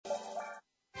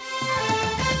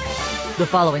The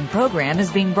following program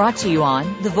is being brought to you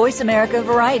on the Voice America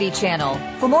Variety Channel.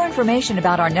 For more information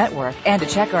about our network and to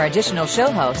check our additional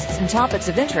show hosts and topics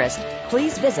of interest,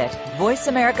 please visit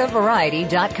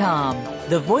voiceamericavariety.com.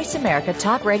 The Voice America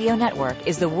Talk Radio Network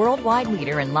is the worldwide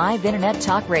leader in live Internet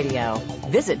talk radio.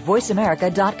 Visit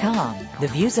voiceamerica.com. The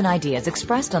views and ideas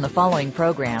expressed on the following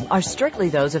program are strictly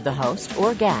those of the host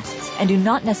or guests and do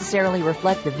not necessarily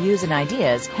reflect the views and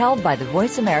ideas held by the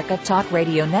Voice America Talk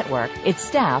Radio Network, its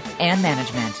staff, and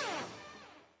management.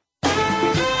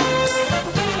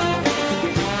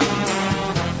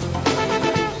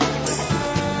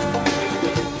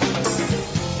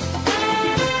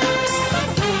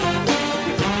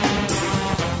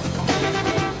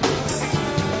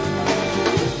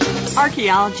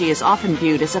 Archaeology is often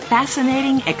viewed as a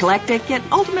fascinating, eclectic, yet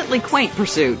ultimately quaint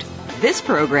pursuit. This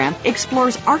program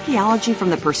explores archaeology from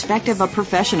the perspective of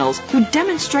professionals who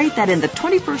demonstrate that in the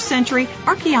 21st century,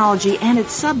 archaeology and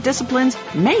its sub-disciplines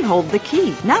may hold the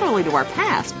key not only to our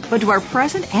past, but to our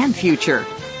present and future.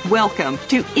 Welcome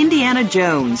to Indiana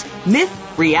Jones, Myth,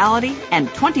 Reality, and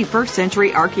 21st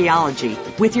Century Archaeology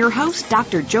with your host,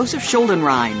 Dr. Joseph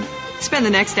Schuldenrein. Spend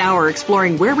the next hour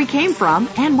exploring where we came from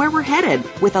and where we're headed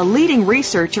with a leading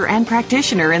researcher and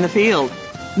practitioner in the field.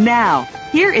 Now,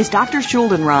 here is Dr.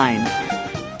 Schuldenrein.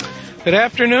 Good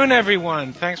afternoon,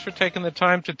 everyone. Thanks for taking the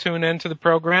time to tune in to the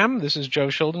program. This is Joe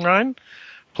Schuldenrein.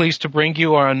 Pleased to bring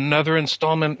you another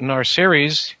installment in our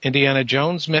series, Indiana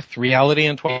Jones, Myth, Reality,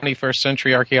 and 21st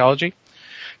Century Archaeology.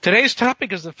 Today's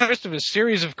topic is the first of a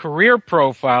series of career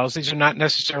profiles. These are not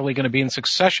necessarily going to be in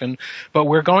succession, but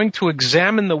we're going to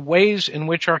examine the ways in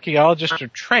which archaeologists are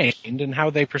trained and how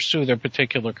they pursue their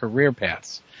particular career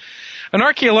paths. An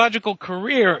archaeological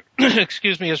career,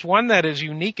 is one that is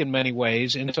unique in many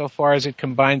ways insofar as it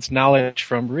combines knowledge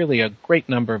from really a great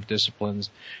number of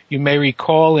disciplines. You may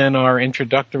recall in our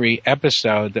introductory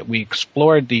episode that we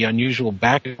explored the unusual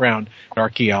background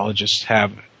archaeologists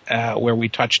have, where we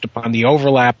touched upon the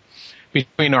overlap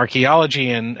between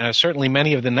archaeology and certainly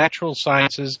many of the natural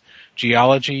sciences,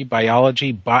 geology,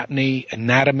 biology, botany,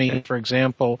 anatomy, for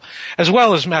example, as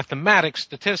well as mathematics,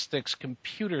 statistics,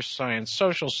 computer science,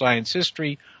 social science,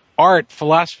 history, art,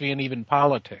 philosophy, and even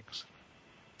politics.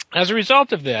 As a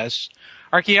result of this,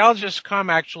 archaeologists come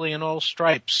actually in all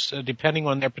stripes, depending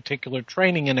on their particular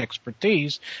training and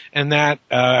expertise, and that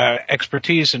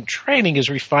expertise and training is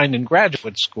refined in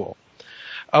graduate school.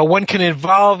 One can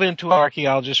evolve into an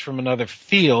archaeologist from another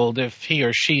field if he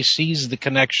or she sees the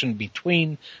connection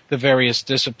between the various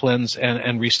disciplines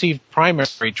and receive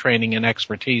primary training and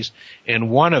expertise in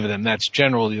one of them. That's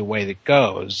generally the way that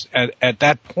goes. At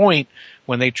that point,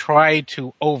 when they try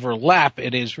to overlap,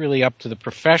 it is really up to the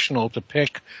professional to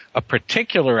pick a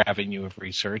particular avenue of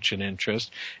research and interest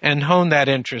and hone that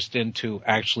interest into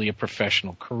actually a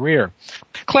professional career.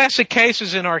 Classic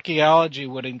cases in archaeology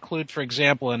would include, for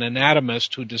example, an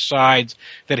anatomist who decides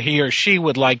that he or she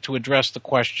would like to address the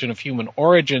question of human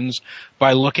origins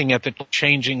by looking at the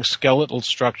changing skeletal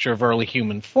structure of early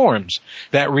human forms.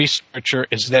 That researcher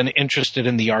is then interested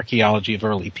in the archaeology of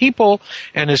early people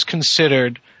and is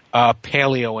considered a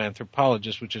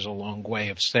paleoanthropologist, which is a long way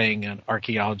of saying an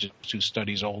archaeologist who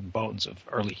studies old bones of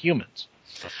early humans.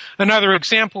 Another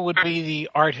example would be the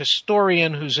art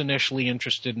historian who's initially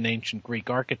interested in ancient Greek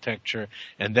architecture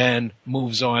and then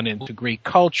moves on into Greek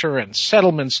culture and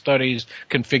settlement studies,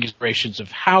 configurations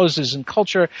of houses and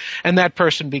culture, and that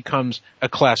person becomes a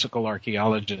classical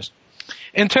archaeologist.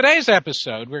 In today's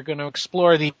episode, we're going to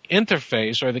explore the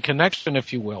interface, or the connection,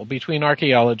 if you will, between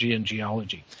archaeology and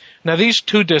geology. Now, these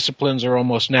two disciplines are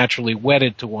almost naturally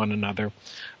wedded to one another,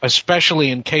 especially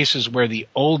in cases where the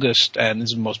oldest, and this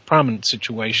is the most prominent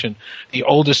situation, the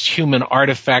oldest human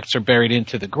artifacts are buried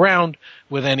into the ground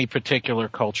with any particular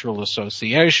cultural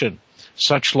association.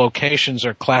 Such locations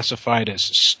are classified as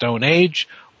Stone Age,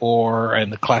 or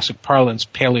in the classic parlance,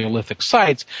 Paleolithic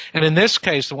sites. And in this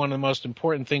case, one of the most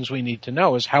important things we need to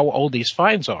know is how old these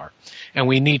finds are. And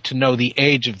we need to know the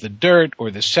age of the dirt or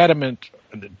the sediment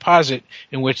or the deposit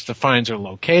in which the finds are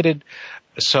located.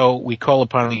 So we call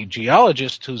upon the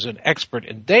geologist, who's an expert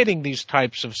in dating these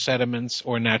types of sediments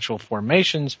or natural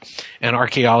formations, and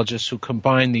archaeologists who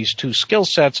combine these two skill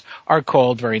sets are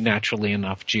called, very naturally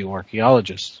enough,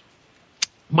 geoarchaeologists.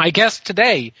 My guest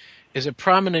today is a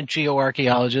prominent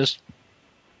geoarchaeologist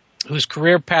whose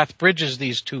career path bridges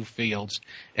these two fields,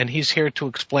 and he's here to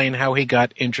explain how he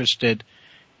got interested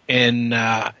in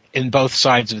both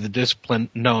sides of the discipline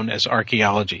known as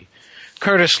archaeology.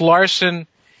 Curt Larsen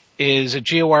is a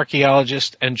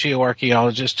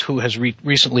geoarchaeologist who has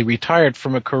recently retired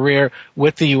from a career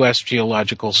with the U.S.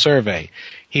 Geological Survey.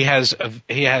 He has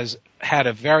had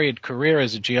a varied career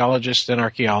as a geologist and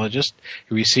archaeologist.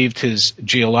 He received his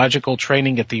geological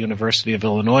training at the University of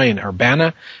Illinois in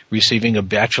Urbana, receiving a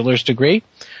bachelor's degree.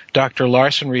 Dr.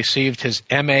 Larsen received his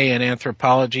M.A. in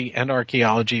anthropology and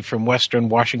archaeology from Western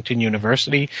Washington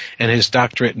University and his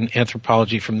doctorate in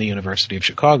anthropology from the University of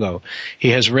Chicago. He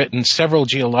has written several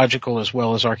geological as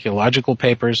well as archaeological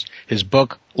papers. His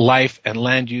book, Life and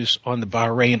Land Use on the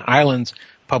Bahrain Islands,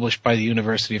 published by the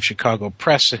University of Chicago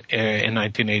Press in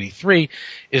 1983,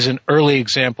 is an early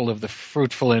example of the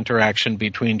fruitful interaction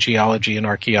between geology and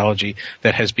archaeology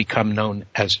that has become known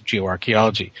as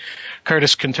geoarchaeology.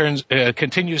 Curtis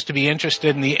continues to be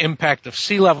interested in the impact of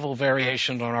sea level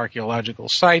variation on archaeological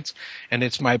sites, and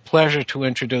it's my pleasure to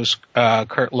introduce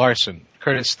Curt Larsen.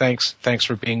 Curtis, thanks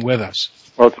for being with us.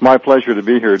 Well, it's my pleasure to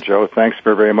be here, Joe. Thanks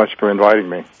very much for inviting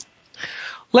me.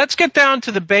 Let's get down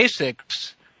to the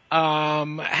basics.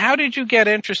 How did you get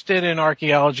interested in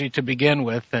archaeology to begin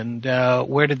with, and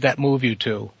where did that move you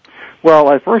to? Well,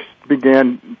 I first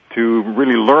began to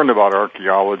really learn about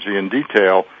archaeology in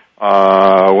detail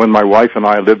when my wife and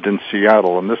I lived in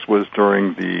Seattle, and this was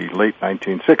during the late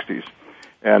 1960s.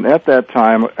 And at that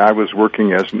time, I was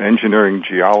working as an engineering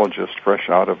geologist, fresh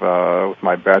out of with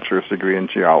my bachelor's degree in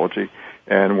geology,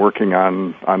 and working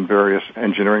on various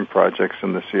engineering projects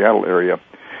in the Seattle area.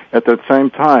 At that same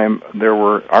time, there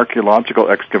were archaeological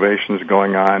excavations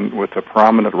going on with a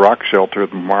prominent rock shelter,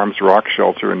 the Marms Rock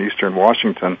Shelter in eastern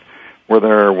Washington, where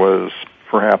there was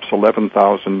perhaps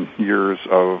 11,000 years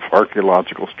of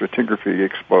archaeological stratigraphy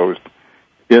exposed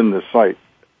in the site.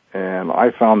 And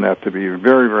I found that to be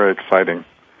very, very exciting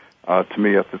to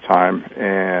me at the time.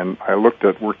 And I looked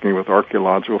at working with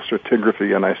archaeological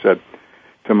stratigraphy, and I said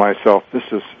to myself, this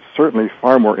is certainly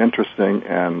far more interesting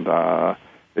and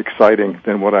exciting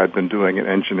than what I'd been doing in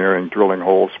engineering, drilling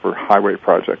holes for highway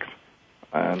projects.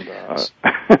 And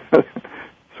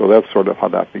so that's sort of how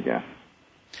that began.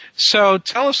 So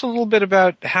tell us a little bit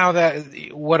about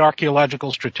what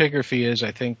archaeological stratigraphy is.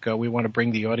 I think we want to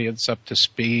bring the audience up to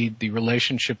speed, the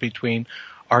relationship between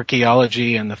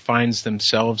archaeology and the finds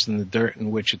themselves and the dirt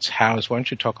in which it's housed. Why don't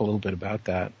you talk a little bit about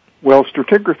that? Well,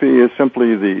 stratigraphy is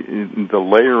simply the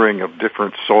layering of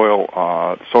different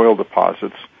soil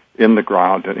deposits in the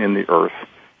ground and in the earth,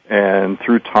 and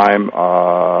through time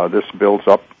this builds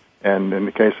up, and in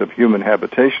the case of human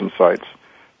habitation sites,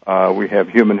 we have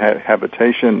human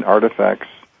habitation artifacts,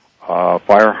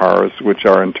 fire harrows, which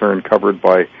are in turn covered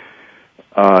by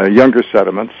younger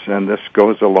sediments, and this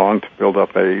goes along to build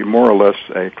up a more or less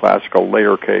a classical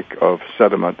layer cake of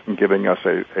sediment, and giving us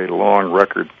a long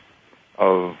record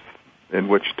in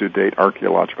which to date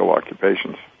archaeological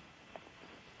occupations.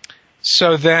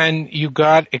 So then you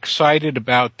got excited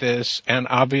about this, and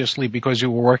obviously because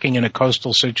you were working in a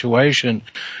coastal situation,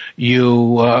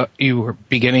 you were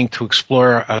beginning to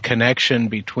explore a connection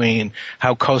between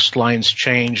how coastlines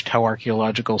changed, how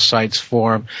archaeological sites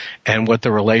form, and what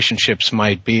the relationships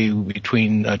might be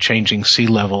between changing sea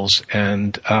levels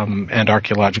and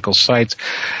archaeological sites.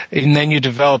 And then you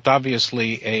developed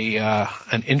obviously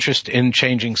an interest in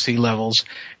changing sea levels.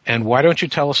 And why don't you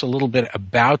tell us a little bit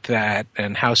about that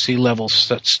and how sea level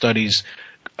studies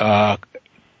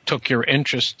took your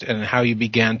interest and how you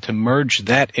began to merge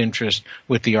that interest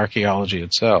with the archaeology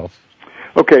itself?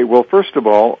 Okay, well, first of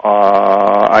all,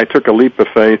 I took a leap of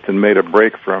faith and made a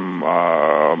break from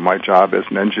my job as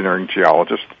an engineering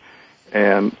geologist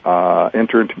and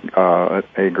entered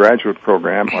a graduate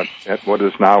program at what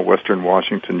is now Western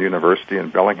Washington University in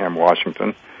Bellingham,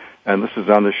 Washington. And this is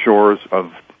on the shores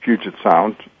of Puget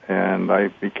Sound, and I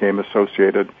became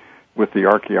associated with the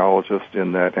archaeologist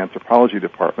in that anthropology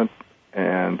department,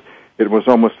 and it was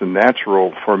almost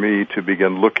natural for me to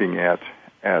begin looking at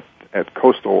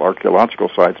coastal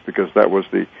archaeological sites, because that was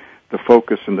the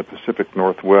focus in the Pacific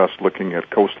Northwest, looking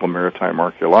at coastal maritime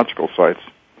archaeological sites.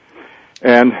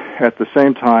 And at the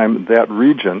same time, that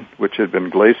region, which had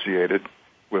been glaciated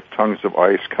with tongues of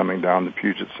ice coming down the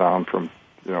Puget Sound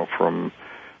from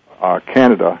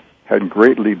Canada, had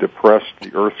greatly depressed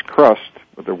the Earth's crust.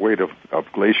 The weight of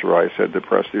glacier ice had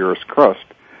depressed the Earth's crust,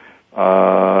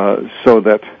 so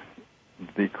that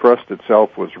the crust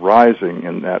itself was rising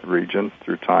in that region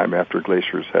through time after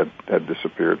glaciers had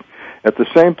disappeared. At the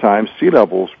same time, sea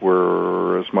levels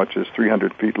were as much as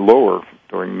 300 feet lower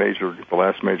during the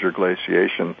last major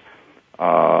glaciation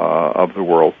of the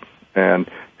world, and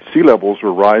sea levels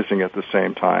were rising at the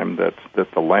same time that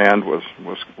the land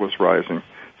was rising.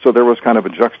 So there was kind of a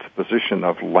juxtaposition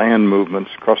of land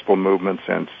movements, crustal movements,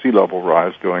 and sea level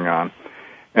rise going on.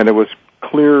 And it was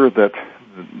clear that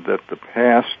the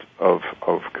past of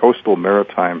coastal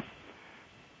maritime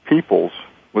peoples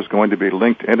was going to be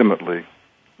linked intimately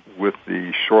with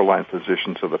the shoreline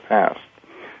positions of the past.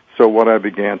 So what I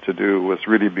began to do was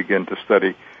really begin to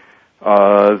study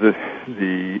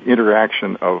the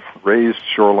interaction of raised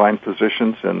shoreline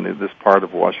positions in this part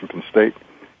of Washington State,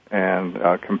 and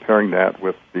comparing that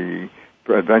with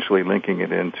eventually linking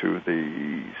it into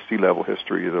the sea level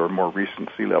history, or more recent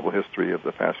sea level history of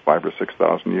the past 5,000 or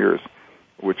 6,000 years,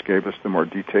 which gave us the more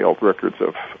detailed records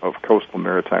of coastal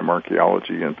maritime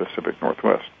archaeology in Pacific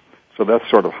Northwest. So that's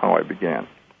sort of how I began.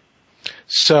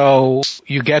 So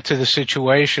you get to the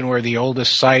situation where the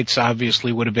oldest sites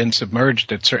obviously would have been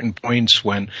submerged at certain points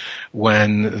when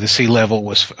the sea level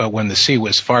was when the sea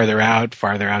was farther out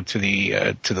to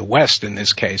the west in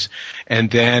this case, and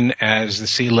then as the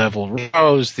sea level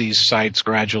rose, these sites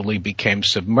gradually became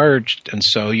submerged, and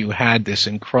so you had this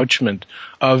encroachment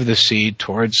of the sea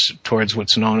towards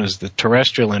what's known as the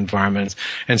terrestrial environments,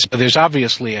 and so there's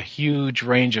obviously a huge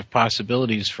range of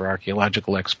possibilities for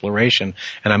archaeological exploration,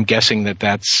 and I'm guessing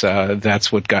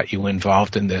that's what got you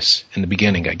involved in this in the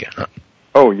beginning again. Huh?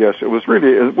 Oh yes, it was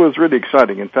really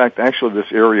exciting. In fact, actually,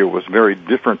 this area was very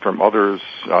different from others.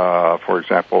 For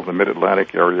example, the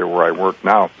Mid-Atlantic area where I work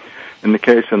now. In the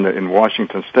case in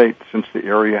Washington State, since the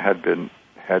area had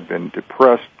been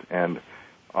depressed, and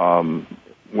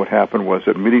what happened was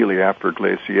that immediately after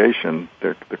glaciation,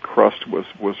 the crust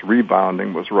was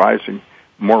rebounding, was rising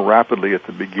more rapidly at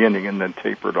the beginning, and then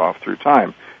tapered off through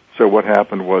time. So what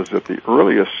happened was that the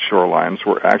earliest shorelines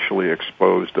were actually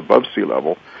exposed above sea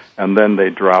level, and then they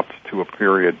dropped to a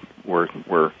period where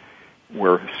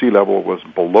sea level was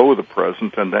below the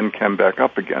present, and then came back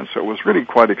up again. So it was really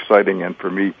quite exciting, and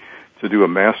for me to do a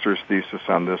master's thesis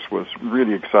on this was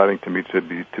really exciting to me to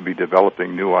be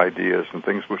developing new ideas and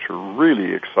things which were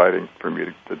really exciting for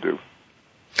me to do.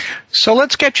 So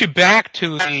let's get you back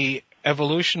to the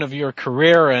evolution of your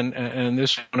career, and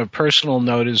this on a personal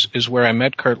note is where I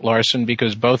met Curt Larsen,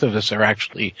 because both of us are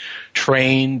actually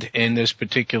trained in this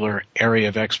particular area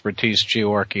of expertise,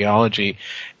 geoarchaeology.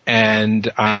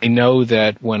 And I know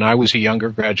that when I was a younger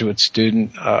graduate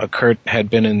student, Curt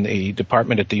had been in the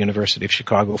department at the University of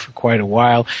Chicago for quite a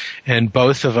while, and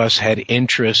both of us had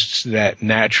interests that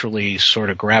naturally sort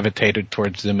of gravitated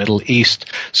towards the Middle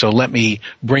East. So let me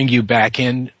bring you back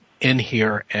in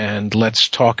here, and let's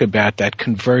talk about that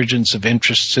convergence of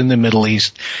interests in the Middle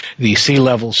East, the sea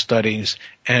level studies,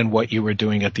 and what you were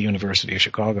doing at the University of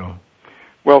Chicago.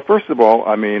 Well, first of all,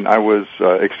 I mean, I was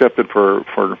accepted for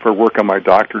work on my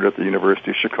doctorate at the University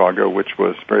of Chicago, which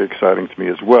was very exciting to me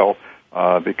as well,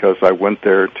 because I went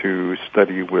there to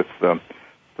study with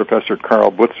Professor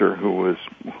Carl Butzer, who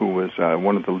was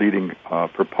one of the leading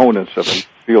proponents of the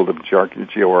field of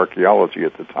geoarchaeology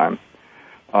at the time.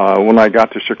 When I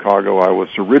got to Chicago, I was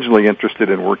originally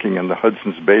interested in working in the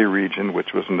Hudson's Bay region,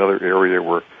 which was another area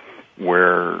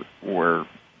where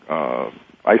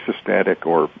isostatic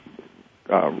or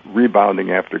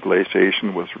rebounding after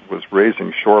glaciation was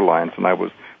raising shorelines, and I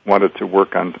wanted to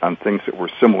work on things that were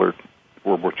similar,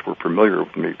 or which were familiar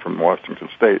with me from Washington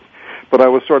State. But I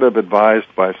was sort of advised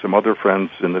by some other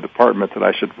friends in the department that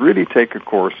I should really take a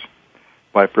course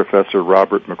by Professor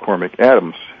Robert McCormick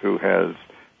Adams, who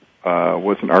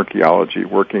was in archaeology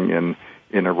working in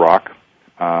Iraq,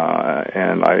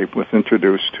 and I was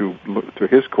introduced to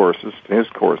his courses, to his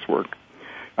coursework.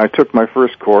 I took my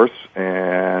first course,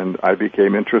 and I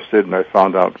became interested, and I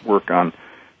found out work on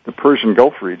the Persian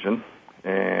Gulf region,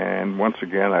 and once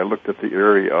again I looked at the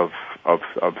area of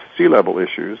sea level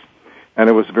issues, and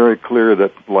it was very clear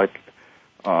that, like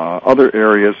other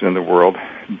areas in the world,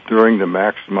 during the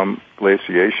maximum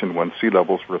glaciation when sea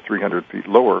levels were 300 feet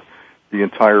lower, the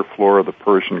entire floor of the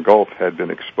Persian Gulf had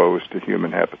been exposed to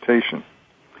human habitation.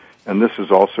 And this is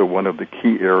also one of the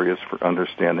key areas for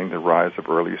understanding the rise of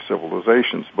early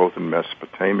civilizations, both in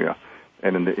Mesopotamia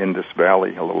and in the Indus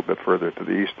Valley, a little bit further to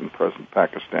the east in present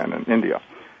Pakistan and India.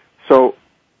 So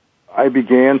I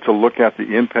began to look at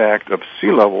the impact of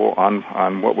sea level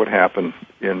on what would happen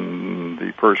in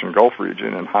the Persian Gulf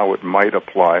region and how it might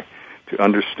apply to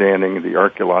understanding the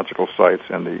archaeological sites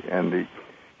and the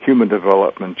human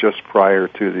development just prior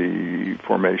to the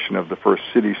formation of the first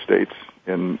city-states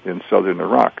in southern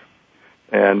Iraq.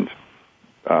 And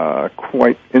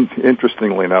quite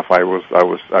interestingly enough,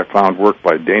 I found work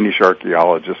by Danish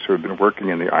archaeologists who had been working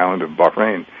in the island of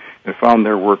Bahrain, and found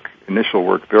their initial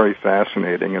work very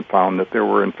fascinating, and found that there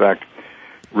were in fact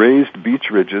raised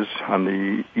beach ridges on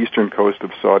the eastern coast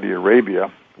of Saudi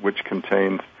Arabia, which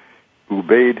contained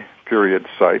Ubaid period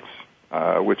sites,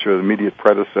 which are the immediate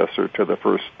predecessor to the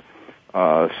first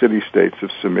city-states of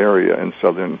Samaria in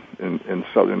southern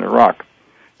Iraq.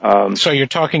 So you're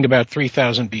talking about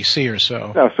 3000 BC or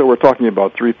so. Yeah, so we're talking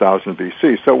about 3000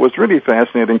 BC. So it was really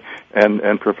fascinating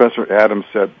And Professor Adams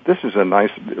said, this is a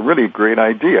nice, really great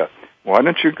idea. Why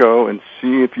don't you go and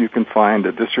see if you can find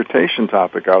a dissertation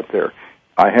topic out there?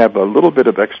 I have a little bit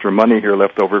of extra money here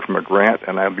left over from a grant,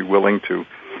 and I'd be willing to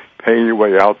pay your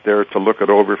way out there to look it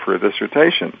over for a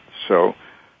dissertation. So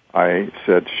I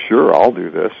said, sure, I'll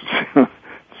do this.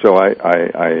 So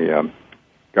I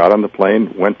got on the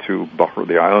plane, went to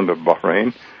the island of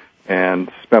Bahrain, and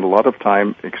spent a lot of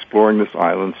time exploring this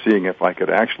island, seeing if I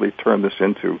could actually turn this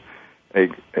into a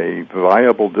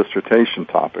viable dissertation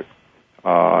topic.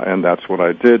 And that's what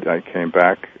I did. I came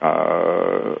back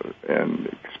and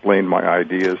explained my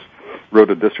ideas, wrote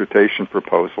a dissertation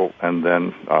proposal, and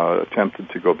then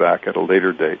attempted to go back at a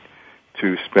later date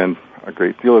to spend a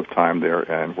great deal of time there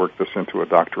and work this into a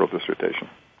doctoral dissertation.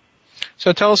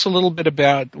 So tell us a little bit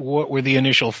about what were the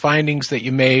initial findings that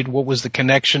you made, what was the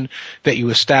connection that you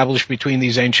established between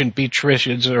these ancient beach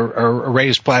ridges or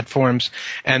raised platforms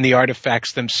and the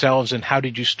artifacts themselves, and how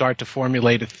did you start to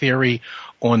formulate a theory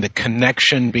on the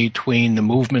connection between the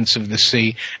movements of the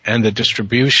sea and the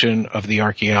distribution of the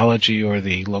archaeology or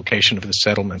the location of the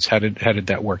settlements? How did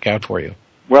that work out for you?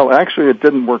 Well, actually, it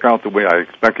didn't work out the way I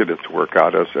expected it to work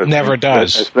out. As Never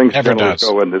does. As things Never generally does.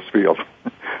 go in this field.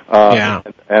 Yeah.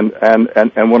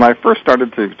 And when I first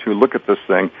started to look at this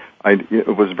thing,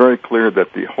 it was very clear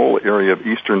that the whole area of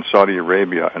eastern Saudi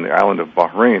Arabia and the island of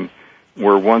Bahrain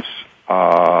were once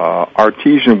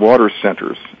artesian water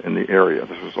centers in the area.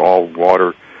 This was all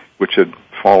water which had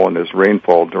fallen as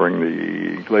rainfall during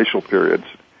the glacial periods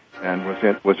and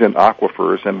was in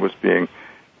aquifers and was being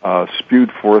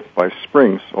spewed forth by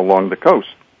springs along the coast.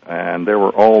 And there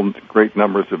were all great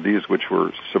numbers of these which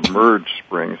were submerged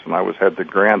springs, and I had the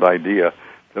grand idea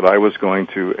that I was going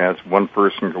to, as one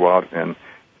person, go out and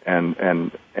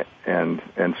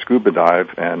scuba dive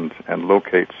and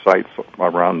locate sites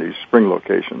around these spring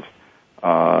locations.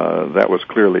 That was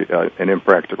clearly an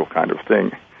impractical kind of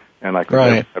thing, and I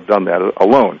could have done that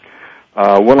alone.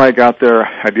 When I got there,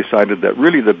 I decided that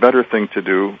really the better thing to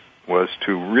do was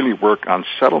to really work on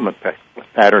settlement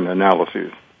pattern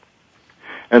analyses.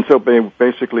 And so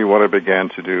basically what I began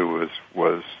to do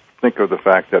was think of the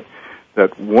fact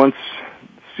that once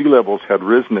sea levels had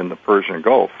risen in the Persian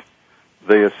Gulf,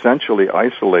 they essentially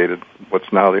isolated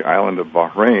what's now the island of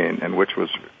Bahrain, and which was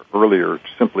earlier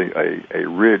simply a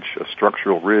ridge, a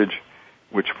structural ridge,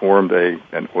 which formed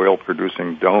an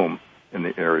oil-producing dome in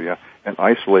the area, and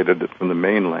isolated it from the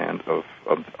mainland of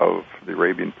the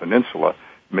Arabian Peninsula,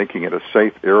 making it a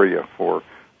safe area for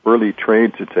early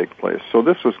trade to take place. So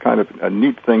this was kind of a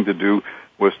neat thing to do,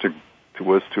 was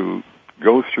to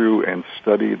go through and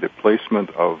study the placement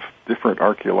of different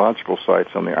archaeological sites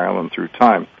on the island through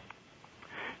time,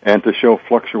 and to show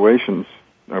fluctuations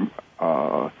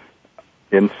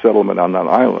in settlement on that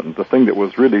island. The thing that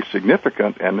was really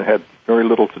significant and had very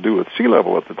little to do with sea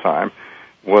level at the time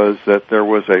was that there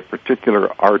was a particular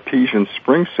artesian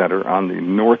spring center on the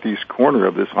northeast corner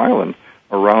of this island,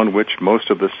 around which most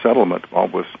of the settlement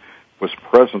was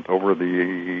present over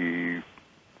the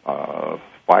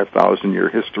 5,000-year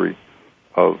history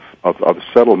of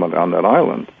settlement on that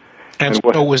island. And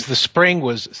so the spring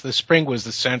was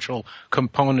the central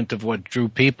component of what drew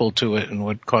people to it and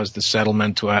what caused the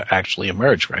settlement to actually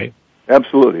emerge, right?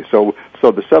 Absolutely. So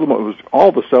the settlement was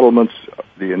all the settlements.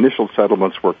 The initial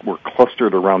settlements were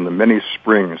clustered around the many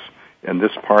springs in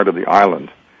this part of the island.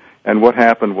 And what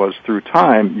happened was, through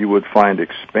time, you would find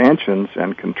expansions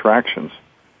and contractions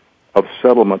of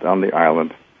settlement on the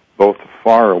island, both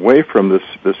far away from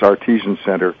this artesian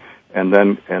center and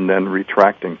then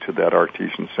retracting to that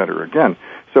artesian center again.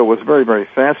 So it was very, very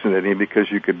fascinating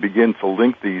because you could begin to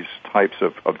link these types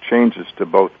of changes to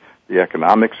both the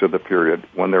economics of the period,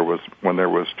 when there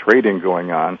was trading going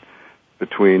on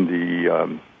between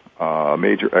the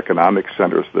major economic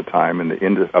centers of the time in the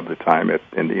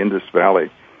Indus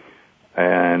Valley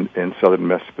and in southern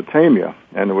Mesopotamia.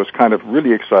 And it was kind of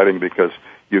really exciting because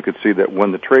you could see that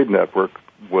when the trade network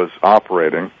was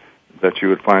operating, that you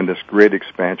would find this great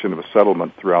expansion of a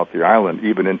settlement throughout the island,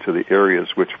 even into the areas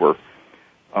which were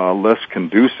less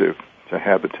conducive to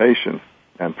habitation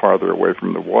and farther away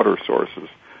from the water sources,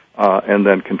 and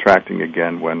then contracting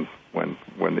again when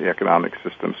the economic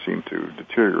system seemed to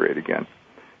deteriorate again.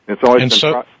 It's always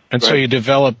so you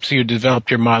developed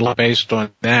your model based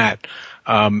on that,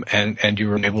 and you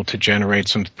were able to generate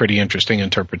some pretty interesting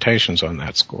interpretations on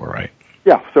that score, right?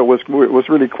 Yeah, so it was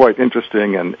really quite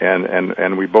interesting,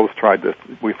 and we both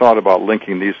we thought about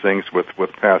linking these things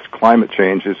with past climate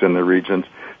changes in the regions,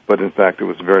 but in fact it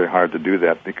was very hard to do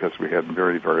that because we had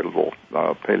very, very little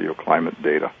paleoclimate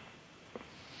data.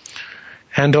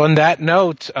 And on that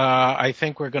note, I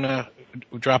think we're going to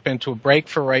drop into a break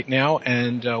for right now,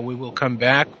 and we will come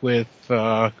back with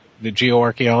the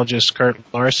geoarchaeologist Curt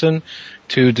Larsen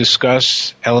to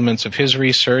discuss elements of his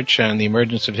research and the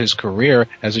emergence of his career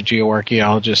as a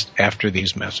geoarchaeologist after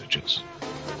these messages.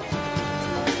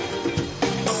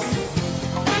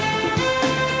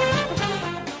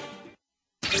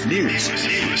 News,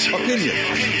 opinion,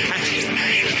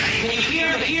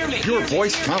 your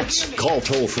voice counts. Call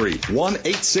toll-free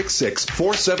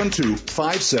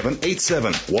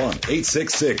 1-866-472-5787.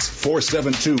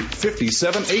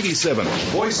 1-866-472-5787.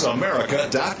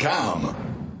 VoiceAmerica.com.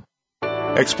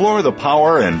 Explore the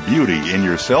power and beauty in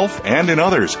yourself and in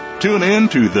others. Tune in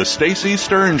to The Stacey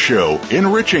Stern Show,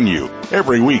 Enriching You.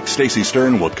 Every week, Stacey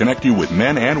Stern will connect you with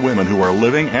men and women who are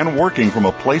living and working from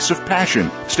a place of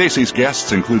passion. Stacey's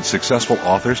guests include successful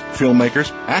authors, filmmakers,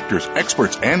 actors,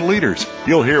 experts, and leaders.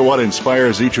 You'll hear what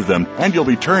inspires each of them, and you'll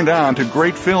be turned on to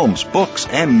great films, books,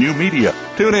 and new media.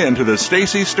 Tune in to The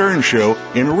Stacey Stern Show,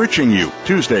 Enriching You,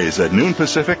 Tuesdays at noon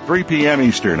Pacific, 3 p.m.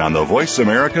 Eastern on the Voice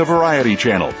America Variety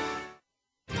Channel.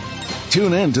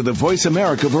 Tune in to the Voice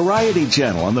America Variety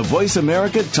Channel on the Voice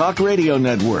America Talk Radio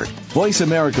Network. Voice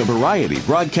America Variety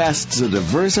broadcasts a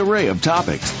diverse array of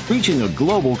topics, reaching a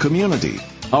global community.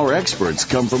 Our experts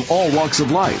come from all walks of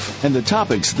life, and the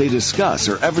topics they discuss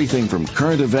are everything from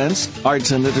current events,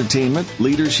 arts and entertainment,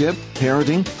 leadership,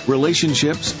 parenting,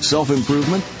 relationships,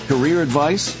 self-improvement, career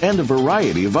advice, and a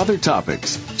variety of other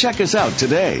topics. Check us out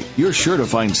today. You're sure to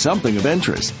find something of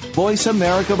interest. Voice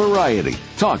America Variety.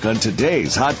 Talk on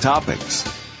today's hot topics.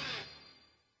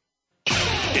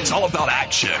 It's all about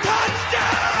action.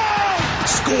 Touchdown!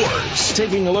 Scores.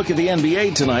 Taking a look at the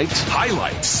NBA tonight.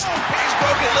 Highlights. He's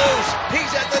broken loose.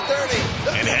 He's at the 30.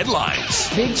 And headlines.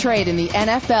 Big trade in the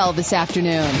NFL this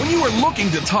afternoon. When you are looking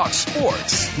to talk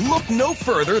sports, look no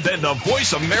further than the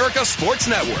Voice America Sports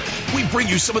Network. We bring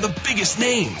you some of the biggest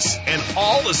names and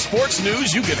all the sports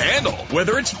news you can handle.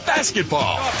 Whether it's basketball,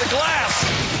 off the glass,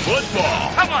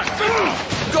 football, come on,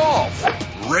 golf,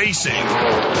 racing,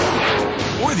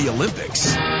 or the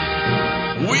Olympics.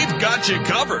 We've got you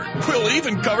covered. We'll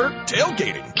even cover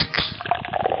tailgating.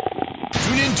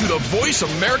 Tune in to the Voice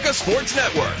America Sports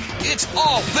Network. It's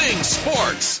all things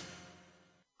sports.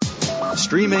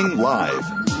 Streaming live.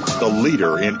 The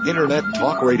leader in Internet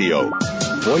talk radio.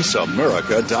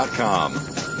 VoiceAmerica.com.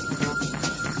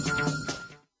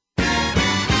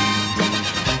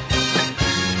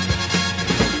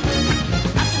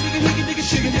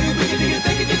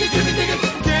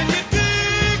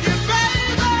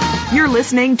 You're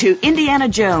listening to Indiana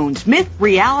Jones, Myth,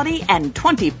 Reality, and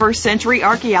 21st Century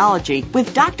Archaeology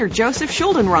with Dr. Joseph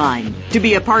Schuldenrein. To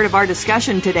be a part of our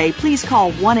discussion today, please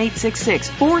call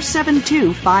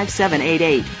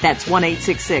 1-866-472-5788. That's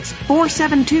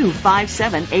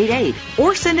 1-866-472-5788.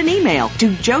 Or send an email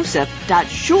to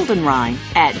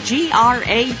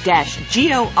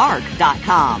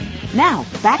joseph.schuldenrein@gra-geoarch.com. Now,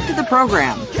 back to the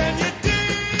program.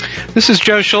 This is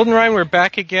Joe Schuldenrein. We're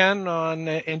back again on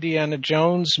Indiana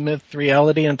Jones, Myth,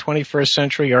 Reality, and 21st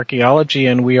Century Archaeology,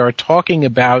 and we are talking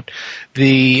about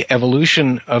the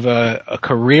evolution of a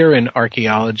career in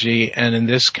archaeology, and in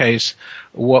this case,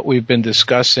 what we've been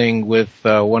discussing with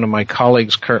one of my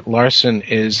colleagues, Curt Larsen,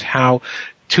 is how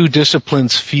two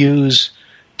disciplines fuse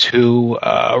to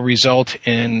result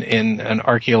in an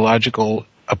archaeological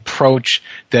approach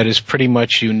that is pretty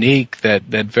much unique, that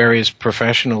various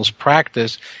professionals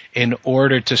practice in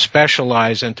order to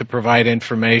specialize and to provide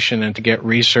information and to get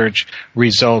research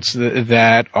results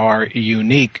that are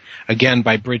unique, again,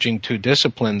 by bridging two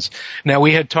disciplines. Now,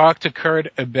 we had talked to Curt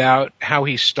about how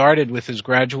he started with his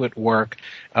graduate work,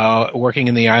 working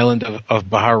in the island of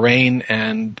Bahrain,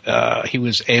 and he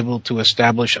was able to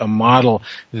establish a model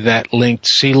that linked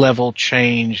sea level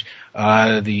change,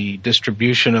 the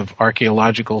distribution of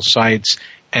archaeological sites,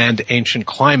 and ancient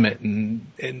climate. And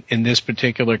in this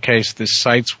particular case, the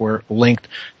sites were linked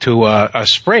to a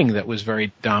spring that was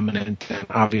very dominant and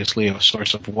obviously a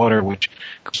source of water, which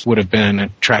would have been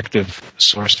an attractive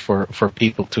source for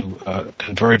people to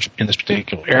converge in this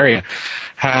particular area.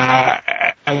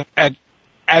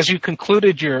 As you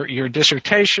concluded your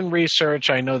dissertation research,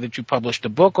 I know that you published a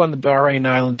book on the Bahrain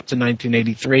Islands in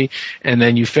 1983, and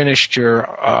then you finished your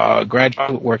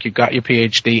graduate work, you got your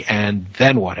PhD, and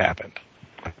then what happened?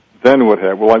 Then what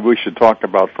happened? Well, we should talk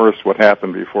about first what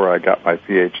happened before I got my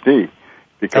PhD.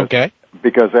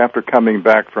 Because after coming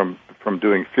back from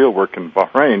doing field work in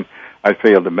Bahrain, I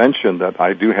failed to mention that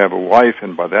I do have a wife,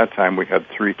 and by that time we had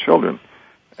 3 children.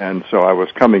 And so I was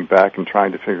coming back and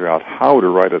trying to figure out how to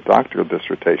write a doctoral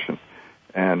dissertation.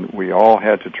 And we all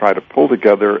had to try to pull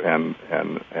together and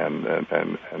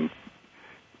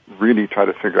really try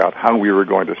to figure out how we were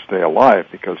going to stay alive,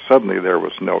 because suddenly there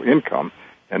was no income,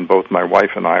 and both my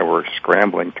wife and I were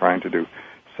scrambling trying to do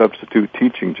substitute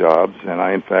teaching jobs, and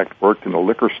I in fact worked in a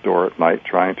liquor store at night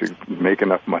trying to make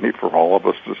enough money for all of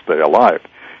us to stay alive.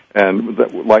 And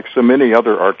like so many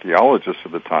other archaeologists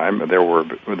at the time, there were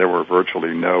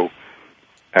virtually no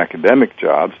academic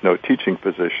jobs, no teaching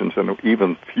positions, and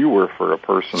even fewer for a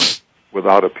person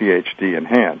without a PhD in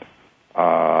hand.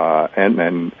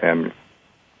 And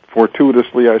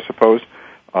fortuitously, I suppose,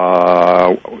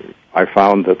 I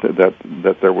found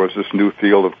that there was this new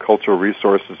field of cultural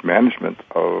resources management,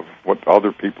 of what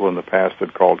other people in the past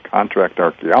had called contract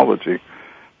archaeology,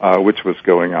 which was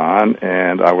going on,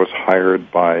 and I was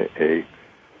hired by a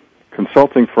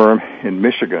consulting firm in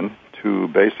Michigan to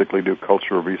basically do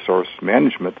cultural resource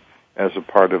management as a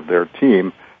part of their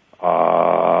team,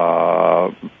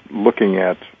 looking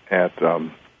at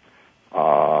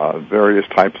various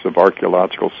types of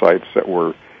archaeological sites that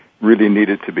were really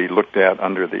needed to be looked at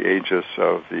under the aegis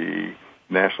of the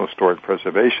National Historic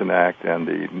Preservation Act and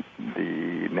the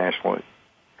National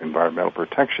Environmental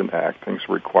Protection Act, things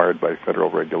required by federal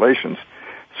regulations.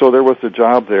 So there was a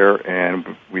job there,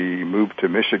 and we moved to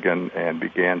Michigan and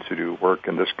began to do work,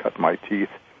 and this cut my teeth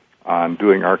on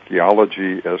doing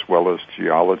archaeology as well as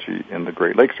geology in the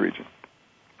Great Lakes region.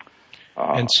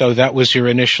 And so that was your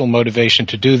initial motivation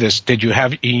to do this.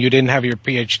 You didn't have your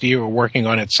PhD or were working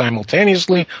on it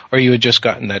simultaneously, or you had just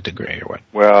gotten that degree, or what?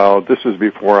 Well, this is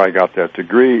before I got that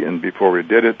degree and before we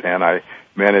did it, and I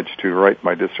managed to write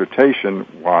my dissertation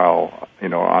while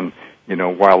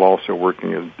also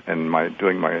working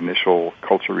doing my initial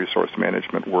cultural resource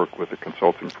management work with a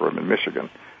consulting firm in Michigan.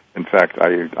 In fact,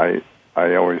 I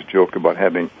always joke about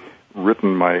having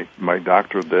written my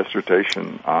doctoral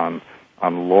dissertation on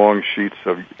long sheets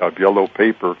of yellow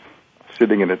paper,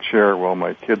 sitting in a chair while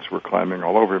my kids were climbing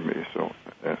all over me. So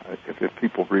if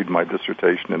people read my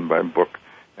dissertation in my book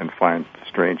and find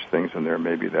strange things in there,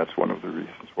 maybe that's one of the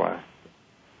reasons why.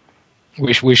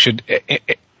 We should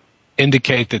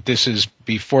indicate that this is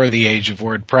before the age of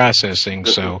word processing.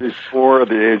 So before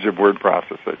the age of word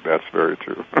processing, that's very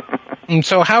true. And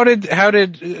so how did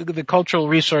the cultural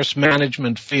resource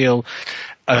management field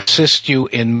assist you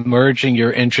in merging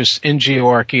your interests in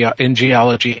geology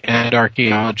and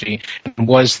archaeology? And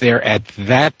was there at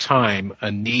that time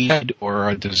a need or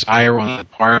a desire on the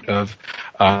part of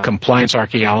compliance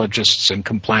archaeologists and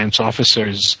compliance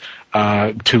officers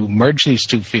to merge these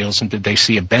two fields, and did they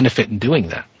see a benefit in doing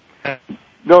that?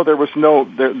 No, there was no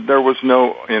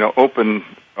open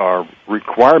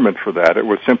requirement for that. It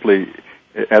was simply,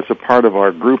 as a part of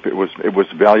our group, it was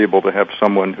valuable to have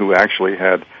someone who actually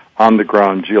had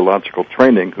on-the-ground geological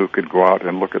training, who could go out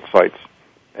and look at sites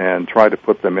and try to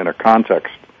put them in a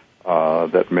context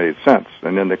that made sense.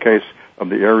 And in the case of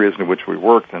the areas in which we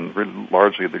worked, and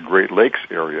largely the Great Lakes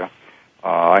area,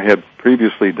 I had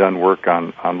previously done work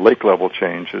on lake level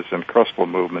changes and crustal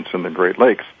movements in the Great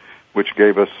Lakes, which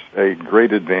gave us a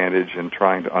great advantage in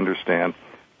trying to understand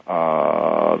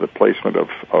the placement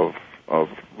of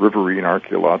riverine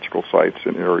archaeological sites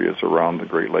in areas around the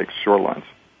Great Lakes shorelines.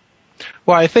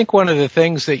 Well, I think one of the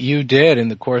things that you did in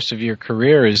the course of your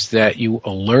career is that you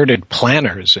alerted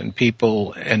planners and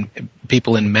people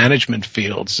in management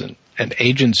fields and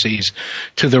agencies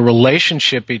to the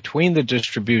relationship between the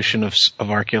distribution of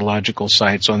archaeological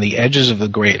sites on the edges of the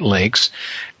Great Lakes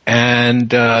and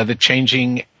the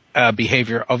changing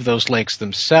behavior of those lakes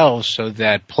themselves, so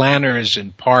that planners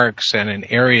in parks and in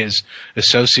areas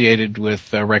associated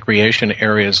with recreation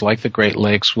areas like the Great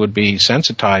Lakes would be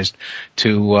sensitized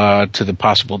to the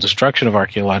possible destruction of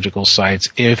archaeological sites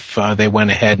if they went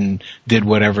ahead and did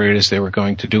whatever it is they were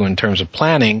going to do in terms of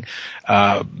planning,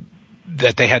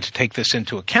 that they had to take this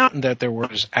into account, and that there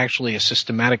was actually a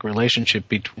systematic relationship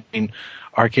between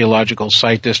archaeological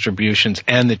site distributions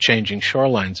and the changing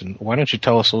shorelines. And why don't you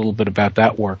tell us a little bit about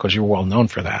that work, because you're well known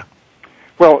for that.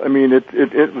 Well, I mean,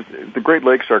 the Great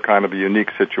Lakes are kind of a unique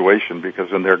situation,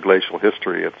 because in their glacial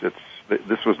history,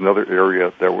 this was another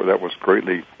area that was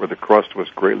where the crust was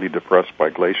greatly depressed by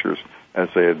glaciers as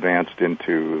they advanced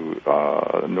into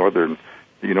the northern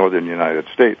United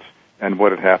States. And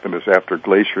what had happened is, after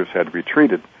glaciers had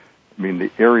retreated, I mean, the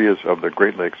areas of the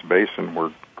Great Lakes Basin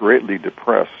were greatly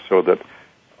depressed, so that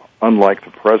unlike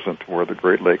the present, where the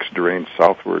Great Lakes drained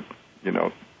southward,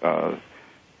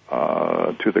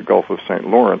 to the Gulf of St.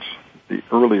 Lawrence, the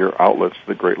earlier outlets of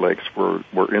the Great Lakes were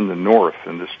in the north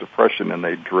in this depression, and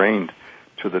they drained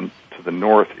to the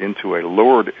north into a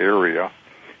lowered area,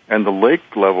 and the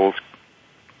lake levels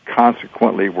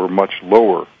consequently were much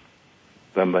lower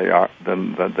than they are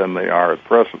at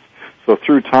present. So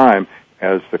through time,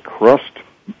 as the crust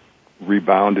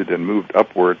rebounded and moved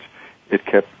upwards, it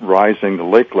kept rising the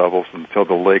lake levels until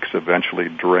the lakes eventually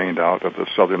drained out of the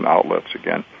southern outlets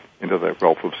again into the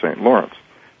Gulf of St. Lawrence.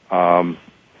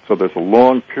 So there's a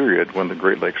long period when the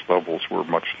Great Lakes levels were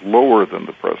much lower than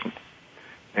the present.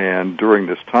 And during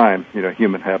this time,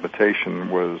 human habitation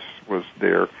was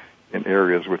there in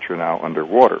areas which are now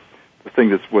underwater. The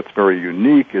thing what's very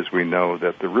unique is we know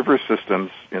that the river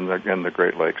systems in the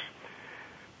Great Lakes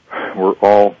were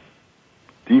all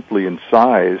deeply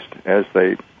incised as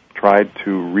they tried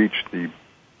to reach the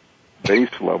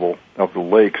base level of the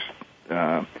lakes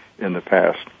in the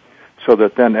past, so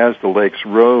that then as the lakes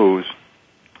rose,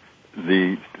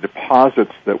 the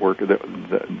deposits that were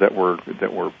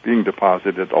being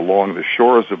deposited along the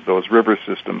shores of those river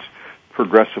systems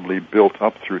progressively built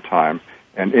up through time,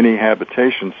 and any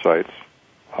habitation sites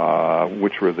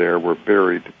which were there were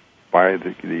buried by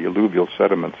the alluvial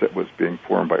sediments that was being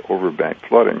formed by overbank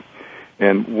flooding.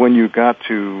 And when you got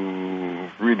to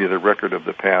really the record of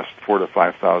the past 4,000 to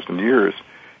 5,000 years,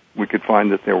 we could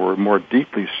find that there were more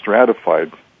deeply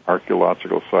stratified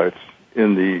archaeological sites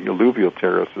in the alluvial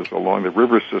terraces along the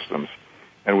river systems,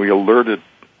 and we alerted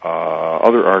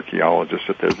other archaeologists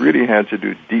that they really had to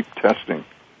do deep testing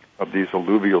of these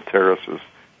alluvial terraces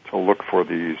to look for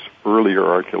these earlier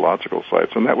archaeological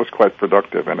sites, and that was quite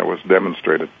productive, and it was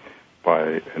demonstrated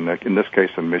by, in this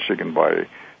case in Michigan, by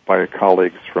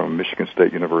colleagues from Michigan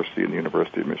State University and the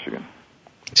University of Michigan.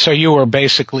 So you were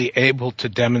basically able to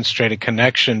demonstrate a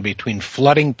connection between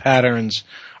flooding patterns,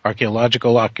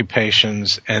 archaeological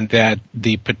occupations, and that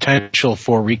the potential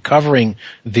for recovering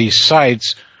these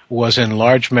sites was in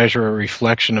large measure a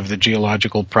reflection of the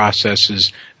geological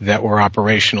processes that were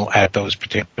operational at those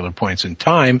particular points in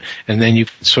time, and then you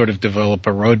could sort of develop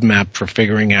a roadmap for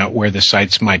figuring out where the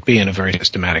sites might be in a very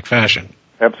systematic fashion.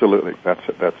 Absolutely. That's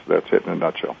it in a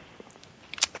nutshell.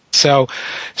 So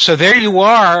there you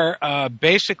are,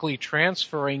 basically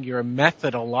transferring your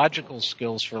methodological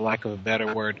skills, for lack of a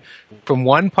better word, from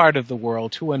one part of the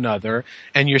world to another,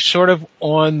 and you're sort of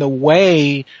on the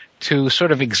way to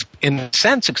sort of, in a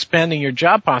sense, expanding your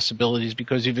job possibilities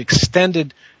because you've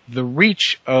extended the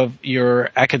reach of your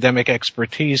academic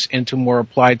expertise into more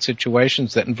applied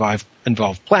situations that involve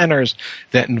planners,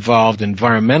 that involved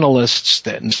environmentalists,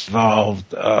 that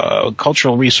involved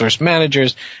cultural resource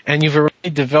managers, and you've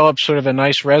already developed sort of a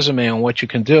nice resume on what you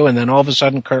can do, and then all of a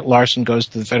sudden Curt Larsen goes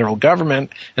to the federal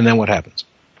government, and then what happens?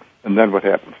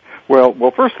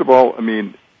 Well, first of all, I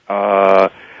mean,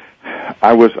 I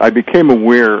became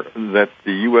aware that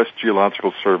the U.S.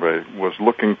 Geological Survey was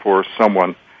looking for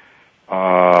someone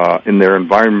in their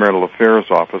environmental affairs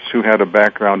office who had a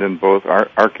background in both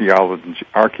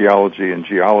archaeology and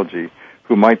geology,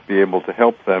 who might be able to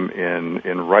help them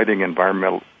in writing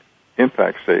environmental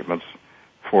impact statements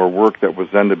for work that was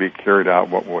then to be carried out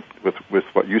with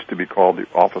what used to be called the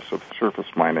Office of Surface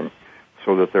Mining,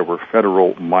 so that there were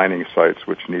federal mining sites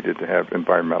which needed to have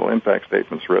environmental impact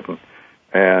statements written.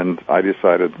 And I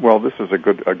decided, well, this is a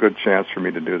good chance for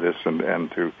me to do this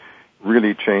and to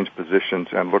really change positions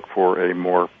and look for a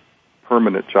more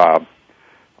permanent job.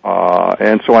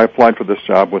 And so I applied for this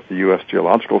job with the U.S.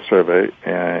 Geological Survey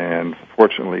and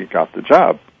fortunately got the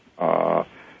job.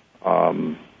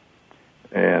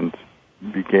 And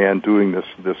began doing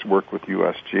this work with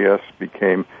USGS,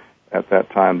 became at that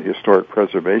time the Historic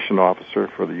Preservation Officer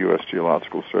for the U.S.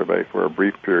 Geological Survey for a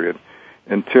brief period,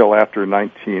 until after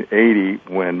 1980,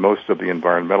 when most of the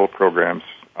environmental programs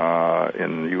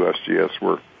in the USGS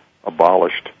were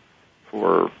abolished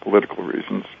for political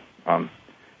reasons.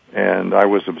 And I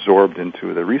was absorbed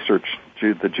into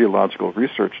the Geological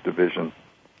Research Division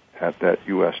at that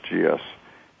USGS.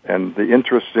 And the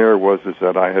interest there is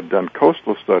that I had done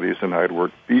coastal studies and I had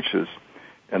worked beaches,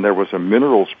 and there was a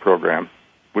minerals program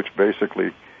which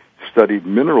basically studied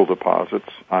mineral deposits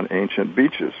on ancient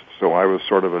beaches. So I was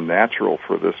sort of a natural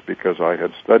for this because I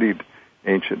had studied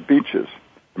ancient beaches.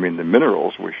 I mean, the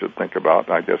minerals we should think about,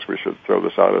 I guess we should throw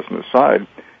this out as an aside,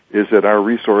 is that our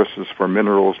resources for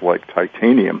minerals like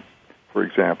titanium, for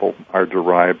example, are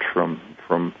derived from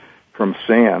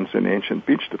sands in ancient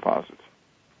beach deposits.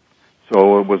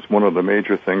 So it was one of the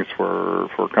major things for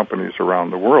companies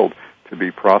around the world to be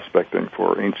prospecting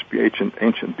for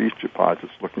ancient beach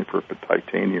deposits, looking for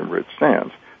titanium-rich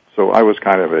sands. So I was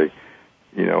kind of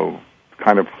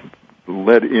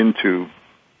led into,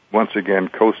 once again,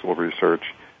 coastal research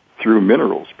through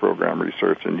minerals program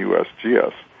research in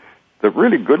USGS. The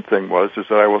really good thing is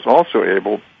that I was also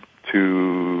able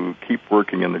to keep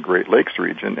working in the Great Lakes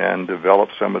region and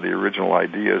develop some of the original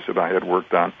ideas that I had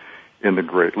worked on in the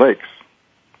Great Lakes.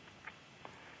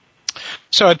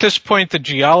 So at this point, the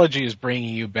geology is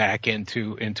bringing you back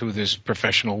into this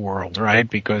professional world, right?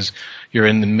 Because you're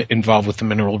involved with the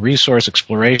mineral resource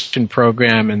exploration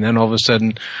program, and then all of a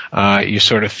sudden you're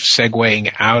sort of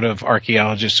segueing out of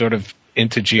archaeology, sort of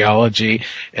into geology,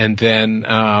 and then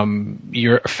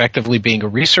you're effectively being a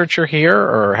researcher here,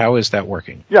 or how is that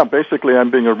working? Yeah, basically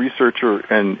I'm being a researcher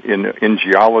in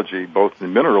geology, both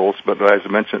in minerals, but as I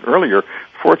mentioned earlier,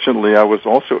 fortunately I was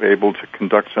also able to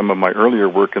conduct some of my earlier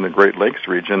work in the Great Lakes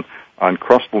region on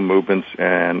crustal movements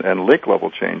and lake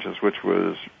level changes, which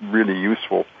was really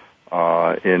useful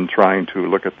in trying to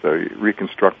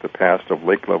reconstruct the past of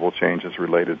lake level changes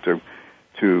related to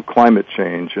climate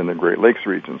change in the Great Lakes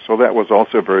region. So that was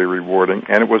also very rewarding,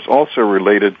 and it was also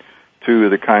related to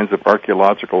the kinds of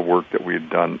archaeological work that we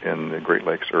had done in the Great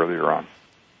Lakes earlier on.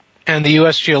 And the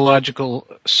U.S. Geological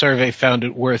Survey found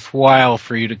it worthwhile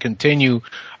for you to continue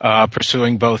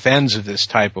pursuing both ends of this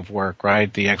type of work,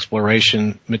 right? The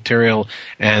exploration material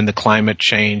and the climate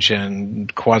change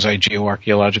and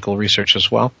quasi-geoarchaeological research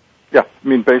as well? Yeah, I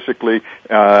mean, basically,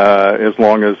 as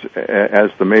long as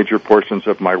the major portions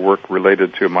of my work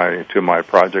related to my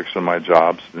projects and my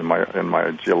jobs and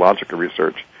my geological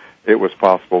research, it was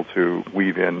possible to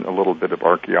weave in a little bit of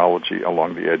archaeology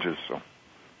along the edges.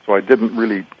 So I didn't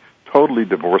really totally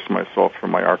divorce myself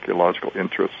from my archaeological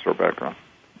interests or background.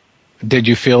 Did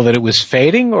you feel that it was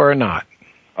fading or not?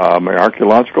 My